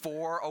news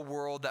for a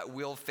world that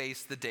will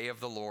face the day of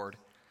the Lord?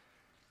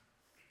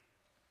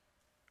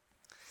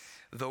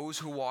 Those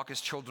who walk as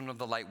children of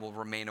the light will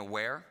remain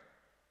aware.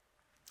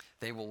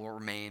 They will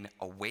remain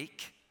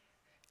awake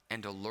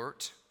and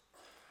alert,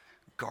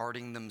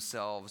 guarding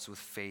themselves with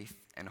faith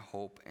and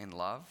hope and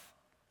love.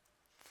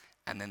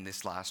 And then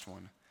this last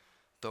one,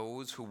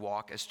 those who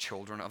walk as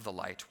children of the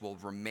light will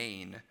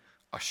remain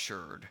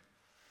assured.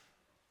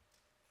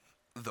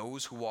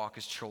 Those who walk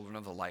as children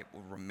of the light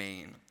will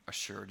remain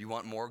assured. You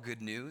want more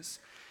good news?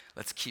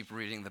 Let's keep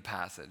reading the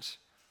passage.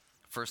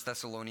 1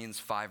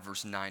 Thessalonians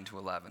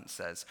 5:9-11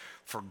 says,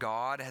 for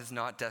God has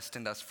not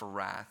destined us for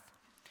wrath,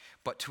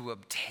 but to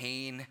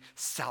obtain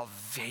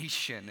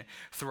salvation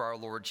through our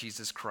Lord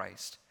Jesus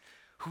Christ,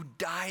 who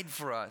died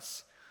for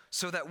us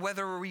so that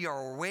whether we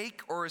are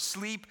awake or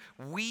asleep,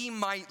 we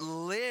might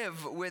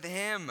live with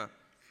him.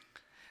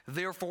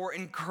 Therefore,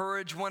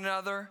 encourage one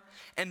another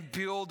and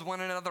build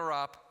one another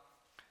up,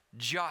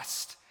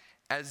 just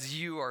as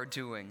you are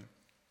doing.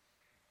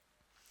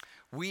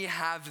 We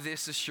have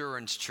this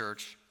assurance,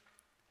 church.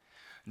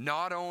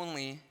 Not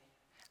only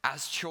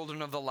as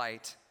children of the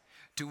light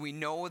do we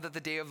know that the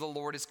day of the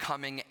Lord is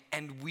coming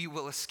and we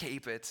will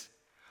escape it,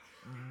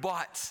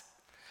 but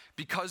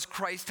because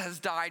Christ has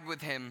died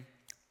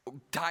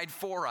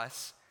for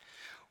us,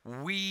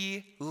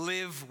 we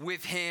live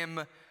with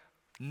him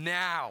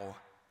now,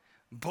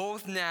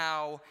 both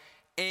now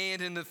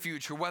and in the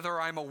future. Whether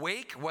I'm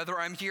awake, whether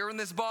I'm here in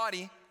this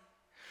body,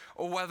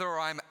 or whether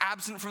I'm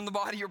absent from the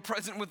body or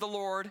present with the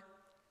Lord,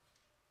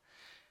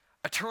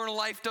 eternal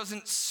life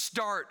doesn't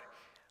start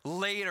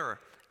later.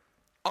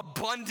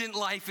 Abundant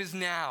life is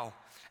now,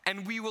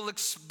 and we will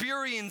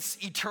experience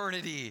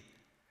eternity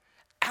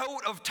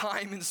out of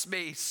time and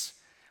space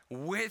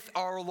with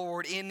our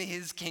Lord in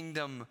his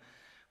kingdom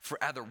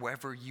forever.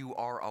 Whether you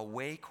are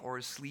awake or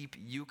asleep,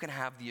 you can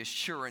have the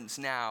assurance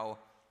now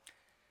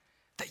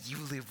that you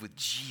live with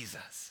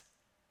Jesus.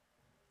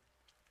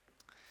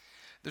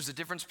 There's a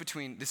difference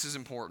between, this is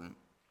important,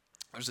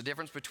 there's a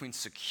difference between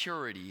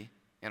security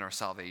in our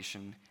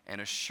salvation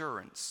and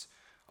assurance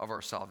of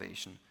our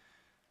salvation.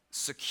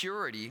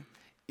 Security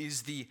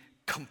is the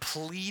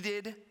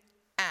completed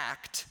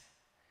act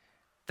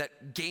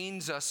that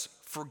gains us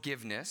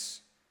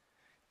forgiveness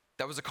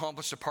that was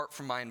accomplished apart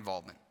from my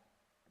involvement.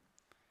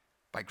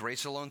 By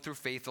grace alone, through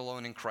faith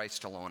alone, in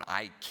Christ alone.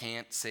 I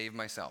can't save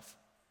myself.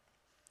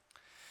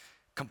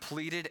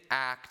 Completed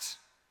act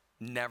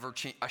never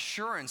change.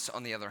 Assurance,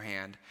 on the other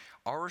hand,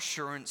 our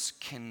assurance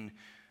can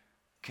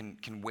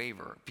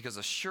waver, because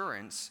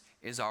assurance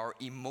is our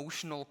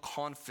emotional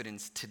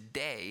confidence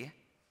today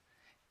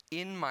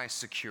in my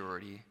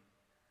security,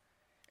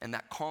 and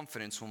that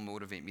confidence will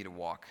motivate me to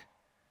walk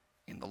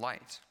in the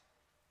light.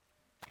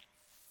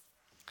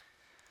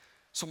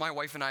 So my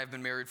wife and I have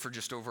been married for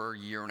just over a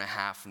year and a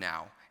half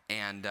now,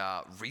 and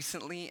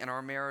recently in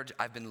our marriage,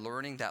 I've been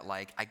learning that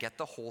I get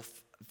the whole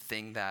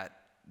thing that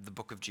the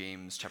book of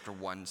James chapter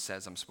 1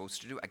 says I'm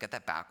supposed to do. I get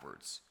that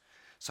backwards.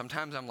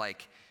 Sometimes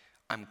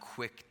I'm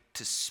quick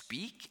to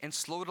speak and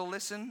slow to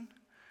listen,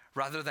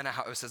 rather than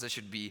how it says I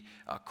should be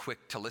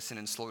quick to listen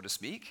and slow to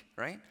speak,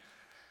 right?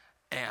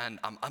 And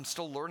I'm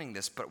still learning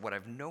this, but what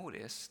I've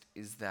noticed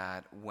is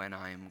that when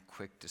I'm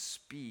quick to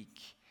speak,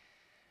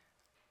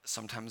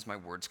 sometimes my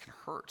words can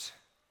hurt.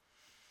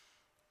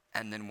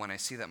 And then when I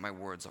see that my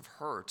words have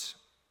hurt,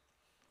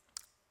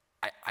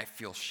 I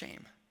feel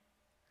shame.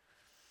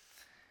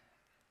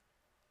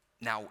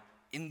 Now,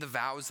 in the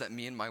vows that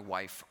me and my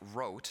wife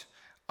wrote,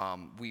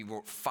 we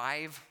wrote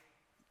 5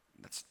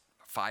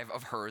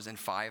 of hers and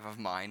 5 of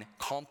mine,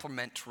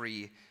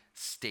 complementary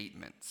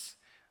statements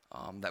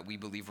that we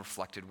believe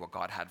reflected what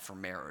God had for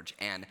marriage.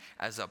 And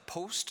as a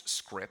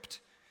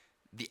postscript,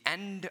 the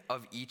end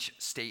of each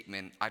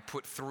statement, I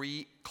put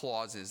 3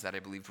 clauses that I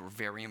believed were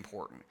very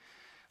important.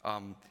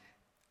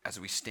 As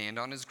we stand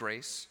on his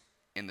grace,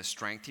 in the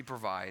strength he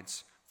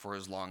provides for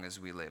as long as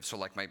we live. So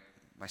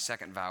my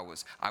second vow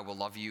was, I will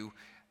love you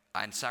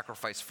and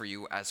sacrifice for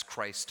you as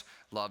Christ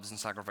loves and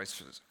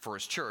sacrifices for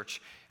his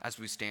church, as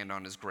we stand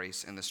on his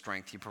grace and the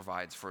strength he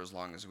provides for as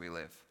long as we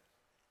live.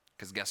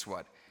 Because guess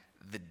what?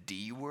 The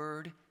D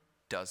word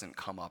doesn't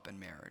come up in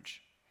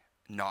marriage.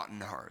 Not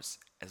in ours,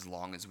 as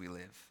long as we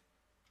live.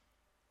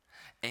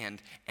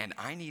 And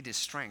I need his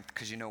strength,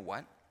 because you know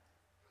what?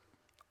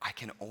 I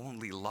can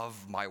only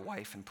love my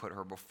wife and put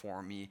her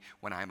before me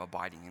when I'm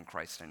abiding in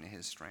Christ and in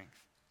his strength.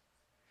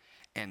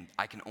 And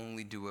I can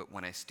only do it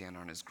when I stand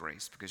on his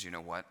grace, because you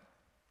know what?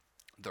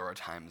 There are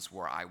times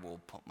where I will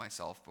put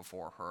myself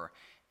before her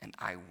and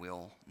I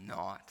will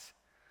not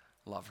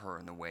love her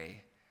in the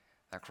way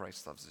that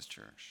Christ loves his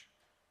church.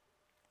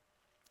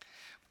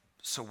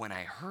 So when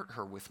I hurt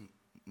her with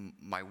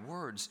my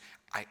words,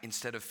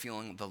 instead of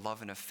feeling the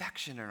love and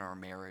affection in our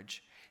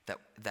marriage,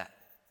 that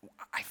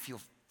I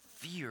feel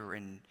fear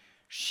and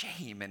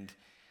shame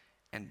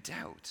and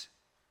doubt.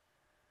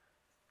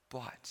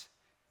 But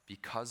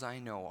because I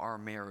know our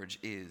marriage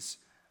is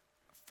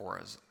for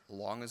as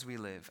long as we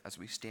live, as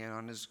we stand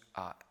on his,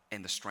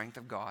 in the strength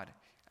of God,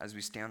 as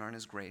we stand on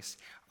his grace,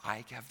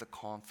 I have the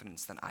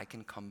confidence that I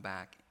can come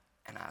back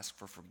and ask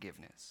for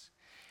forgiveness.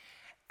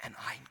 And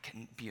I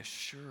can be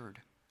assured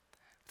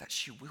that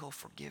she will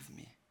forgive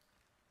me.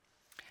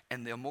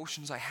 And the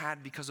emotions I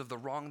had because of the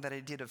wrong that I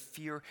did of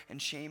fear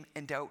and shame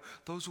and doubt,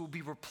 those will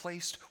be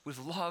replaced with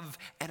love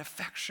and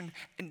affection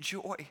and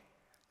joy.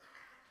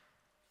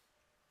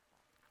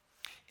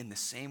 In the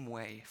same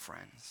way,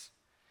 friends,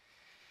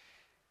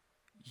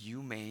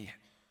 you may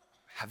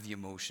have the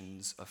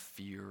emotions of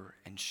fear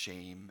and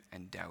shame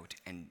and doubt.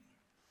 And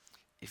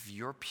if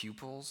your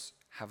pupils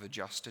have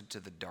adjusted to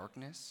the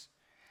darkness,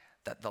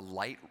 that the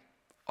light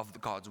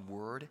of God's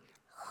word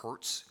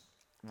hurts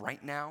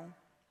right now,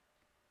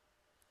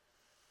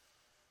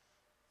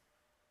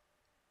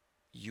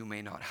 you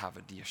may not have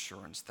the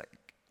assurance that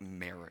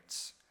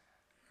merits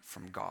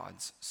from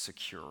God's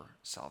secure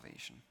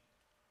salvation.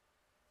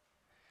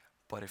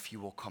 But if you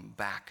will come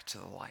back to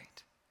the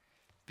light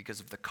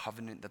because of the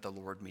covenant that the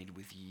Lord made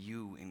with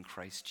you in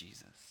Christ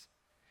Jesus,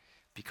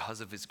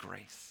 because of his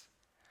grace,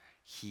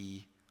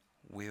 he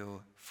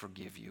will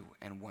forgive you.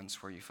 And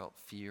once where you felt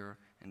fear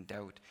and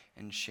doubt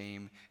and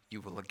shame,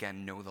 you will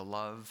again know the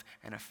love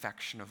and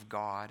affection of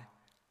God,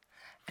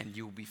 and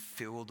you will be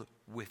filled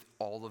with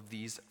all of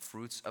these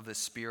fruits of the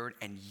Spirit,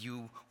 and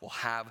you will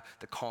have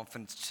the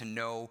confidence to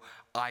know,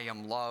 I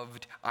am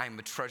loved, I am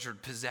a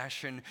treasured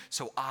possession,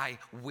 so I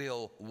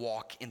will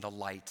walk in the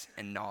light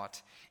and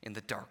not in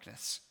the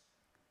darkness.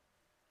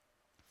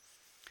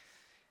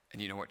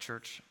 And you know what,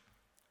 church?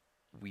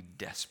 We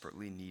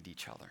desperately need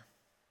each other.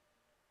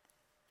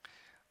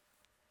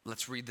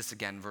 Let's read this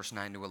again, verse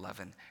 9 to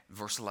 11.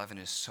 Verse 11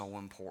 is so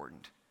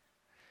important.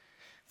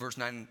 Verse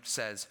 9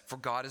 says, "For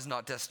God has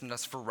not destined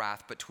us for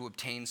wrath, but to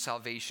obtain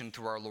salvation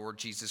through our Lord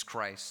Jesus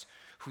Christ,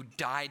 who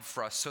died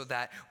for us, so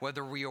that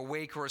whether we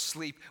awake or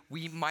asleep,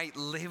 we might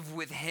live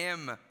with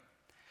him.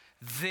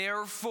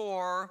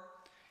 Therefore,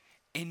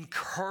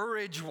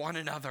 encourage one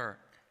another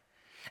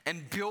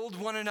and build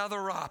one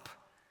another up,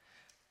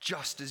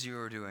 just as you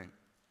are doing."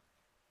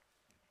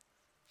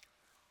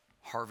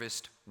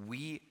 Harvest,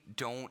 we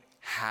don't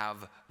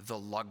have the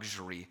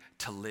luxury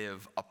to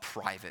live a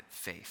private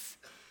faith.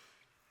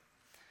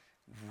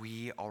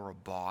 We are a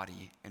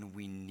body and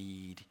we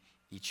need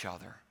each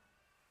other.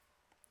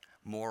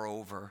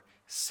 Moreover,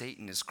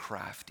 Satan is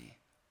crafty.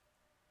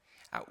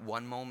 At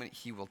one moment,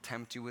 he will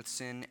tempt you with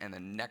sin, and the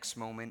next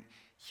moment,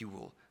 he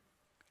will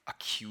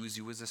accuse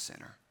you as a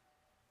sinner.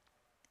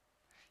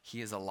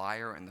 He is a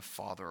liar and the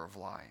father of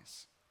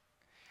lies.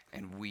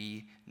 And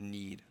we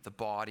need the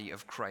body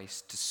of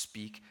Christ to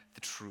speak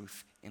the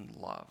truth in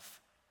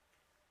love.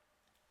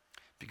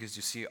 Because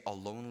you see, a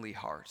lonely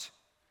heart,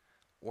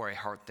 or a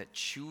heart that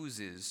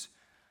chooses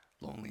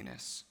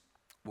loneliness,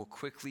 will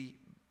quickly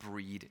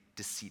breed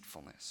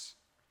deceitfulness.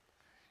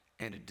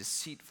 And a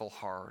deceitful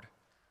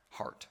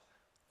heart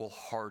will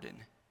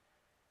harden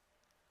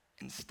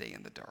and stay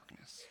in the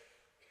darkness.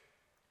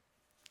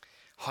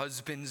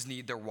 Husbands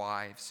need their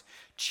wives.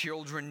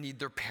 Children need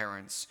their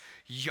parents.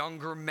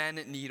 Younger men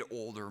need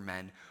older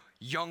men.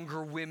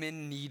 Younger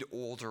women need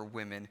older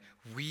women.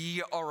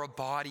 We are a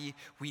body.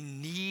 We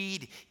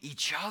need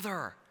each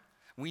other.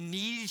 We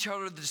need each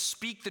other to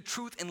speak the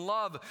truth in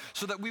love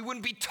so that we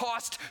wouldn't be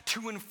tossed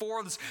to and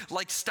forth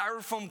like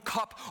styrofoam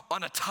cup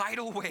on a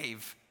tidal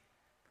wave.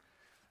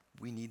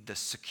 We need the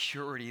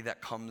security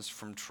that comes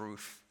from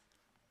truth.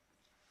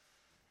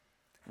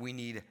 We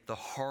need the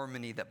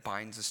harmony that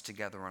binds us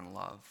together in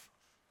love,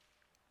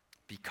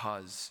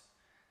 because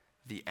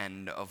the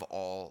end of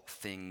all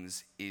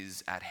things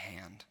is at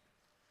hand.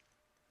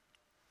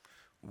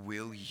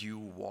 Will you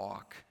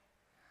walk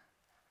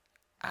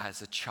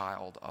as a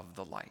child of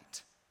the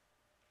light?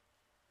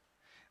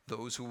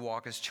 Those who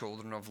walk as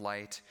children of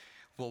light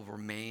will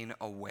remain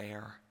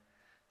aware.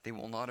 They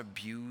will not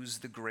abuse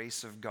the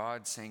grace of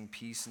God, saying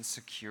peace and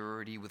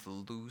security with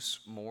loose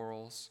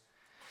morals.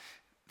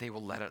 They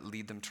will let it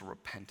lead them to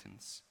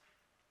repentance.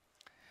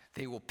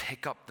 They will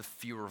pick up the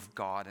fear of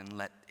God and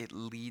let it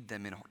lead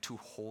them into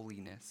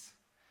holiness.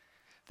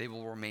 They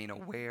will remain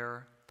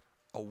aware,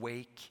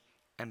 awake,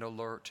 and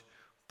alert,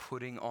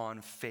 putting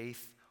on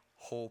faith,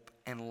 hope,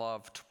 and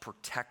love to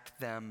protect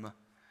them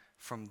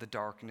from the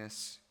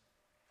darkness.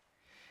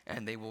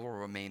 And they will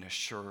remain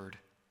assured,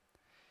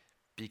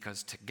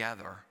 because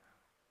together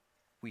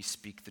we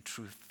speak the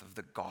truth of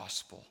the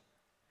gospel,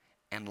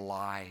 and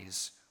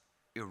lies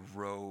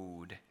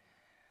erode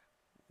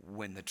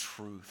when the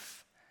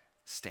truth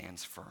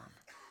stands firm.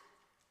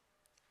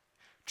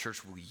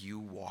 Church, will you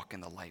walk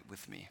in the light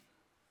with me?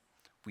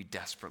 We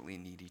desperately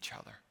need each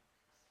other.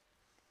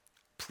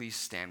 Please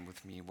stand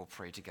with me. We'll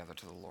pray together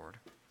to the Lord.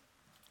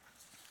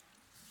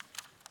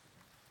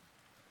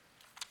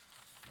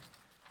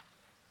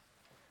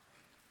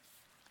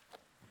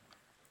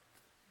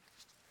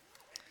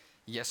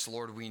 Yes,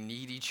 Lord, we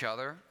need each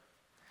other.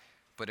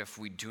 But if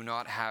we do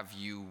not have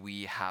you,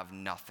 we have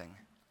nothing.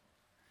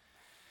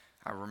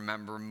 I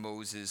remember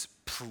Moses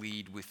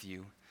plead with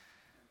you.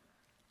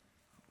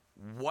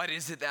 What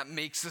is it that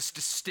makes us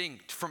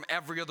distinct from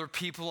every other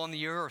people on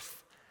the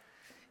earth?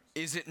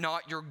 Is it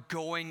not your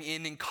going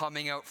in and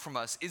coming out from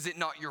us? Is it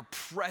not your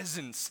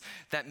presence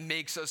that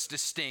makes us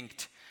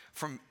distinct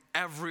from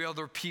every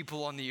other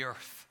people on the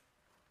earth?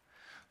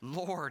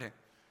 Lord,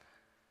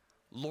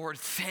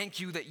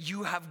 thank you that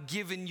you have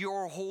given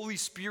your Holy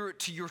Spirit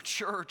to your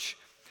church.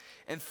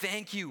 And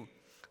thank you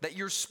that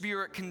your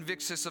Spirit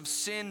convicts us of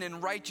sin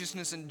and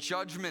righteousness and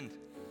judgment.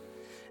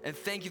 And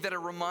thank you that it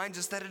reminds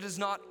us that it is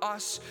not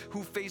us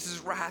who faces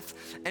wrath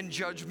and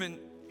judgment.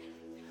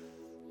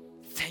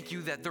 Thank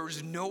you that there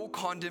is no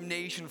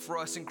condemnation for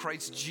us in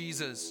Christ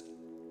Jesus.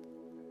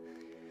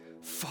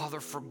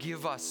 Father,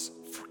 forgive us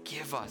for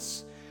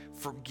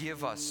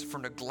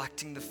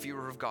neglecting the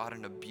fear of God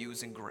and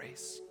abusing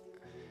grace.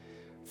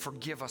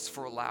 Forgive us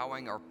for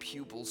allowing our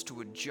pupils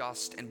to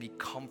adjust and be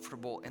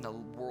comfortable in a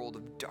world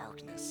of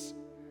darkness.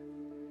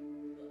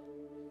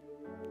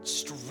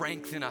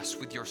 Strengthen us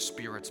with your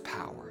Spirit's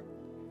power,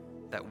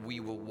 that we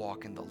will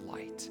walk in the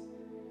light.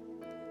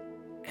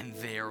 And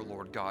there,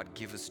 Lord God,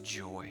 give us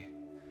joy.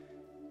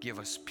 Give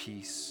us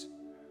peace.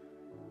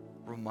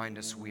 Remind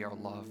us we are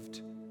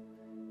loved,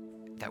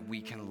 that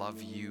we can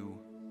love you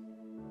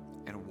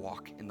and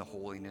walk in the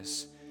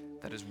holiness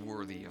that is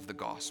worthy of the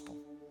gospel.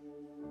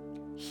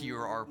 Hear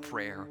our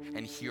prayer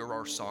and hear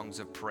our songs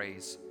of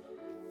praise.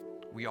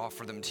 We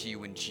offer them to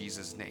you in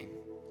Jesus' name.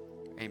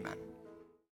 Amen.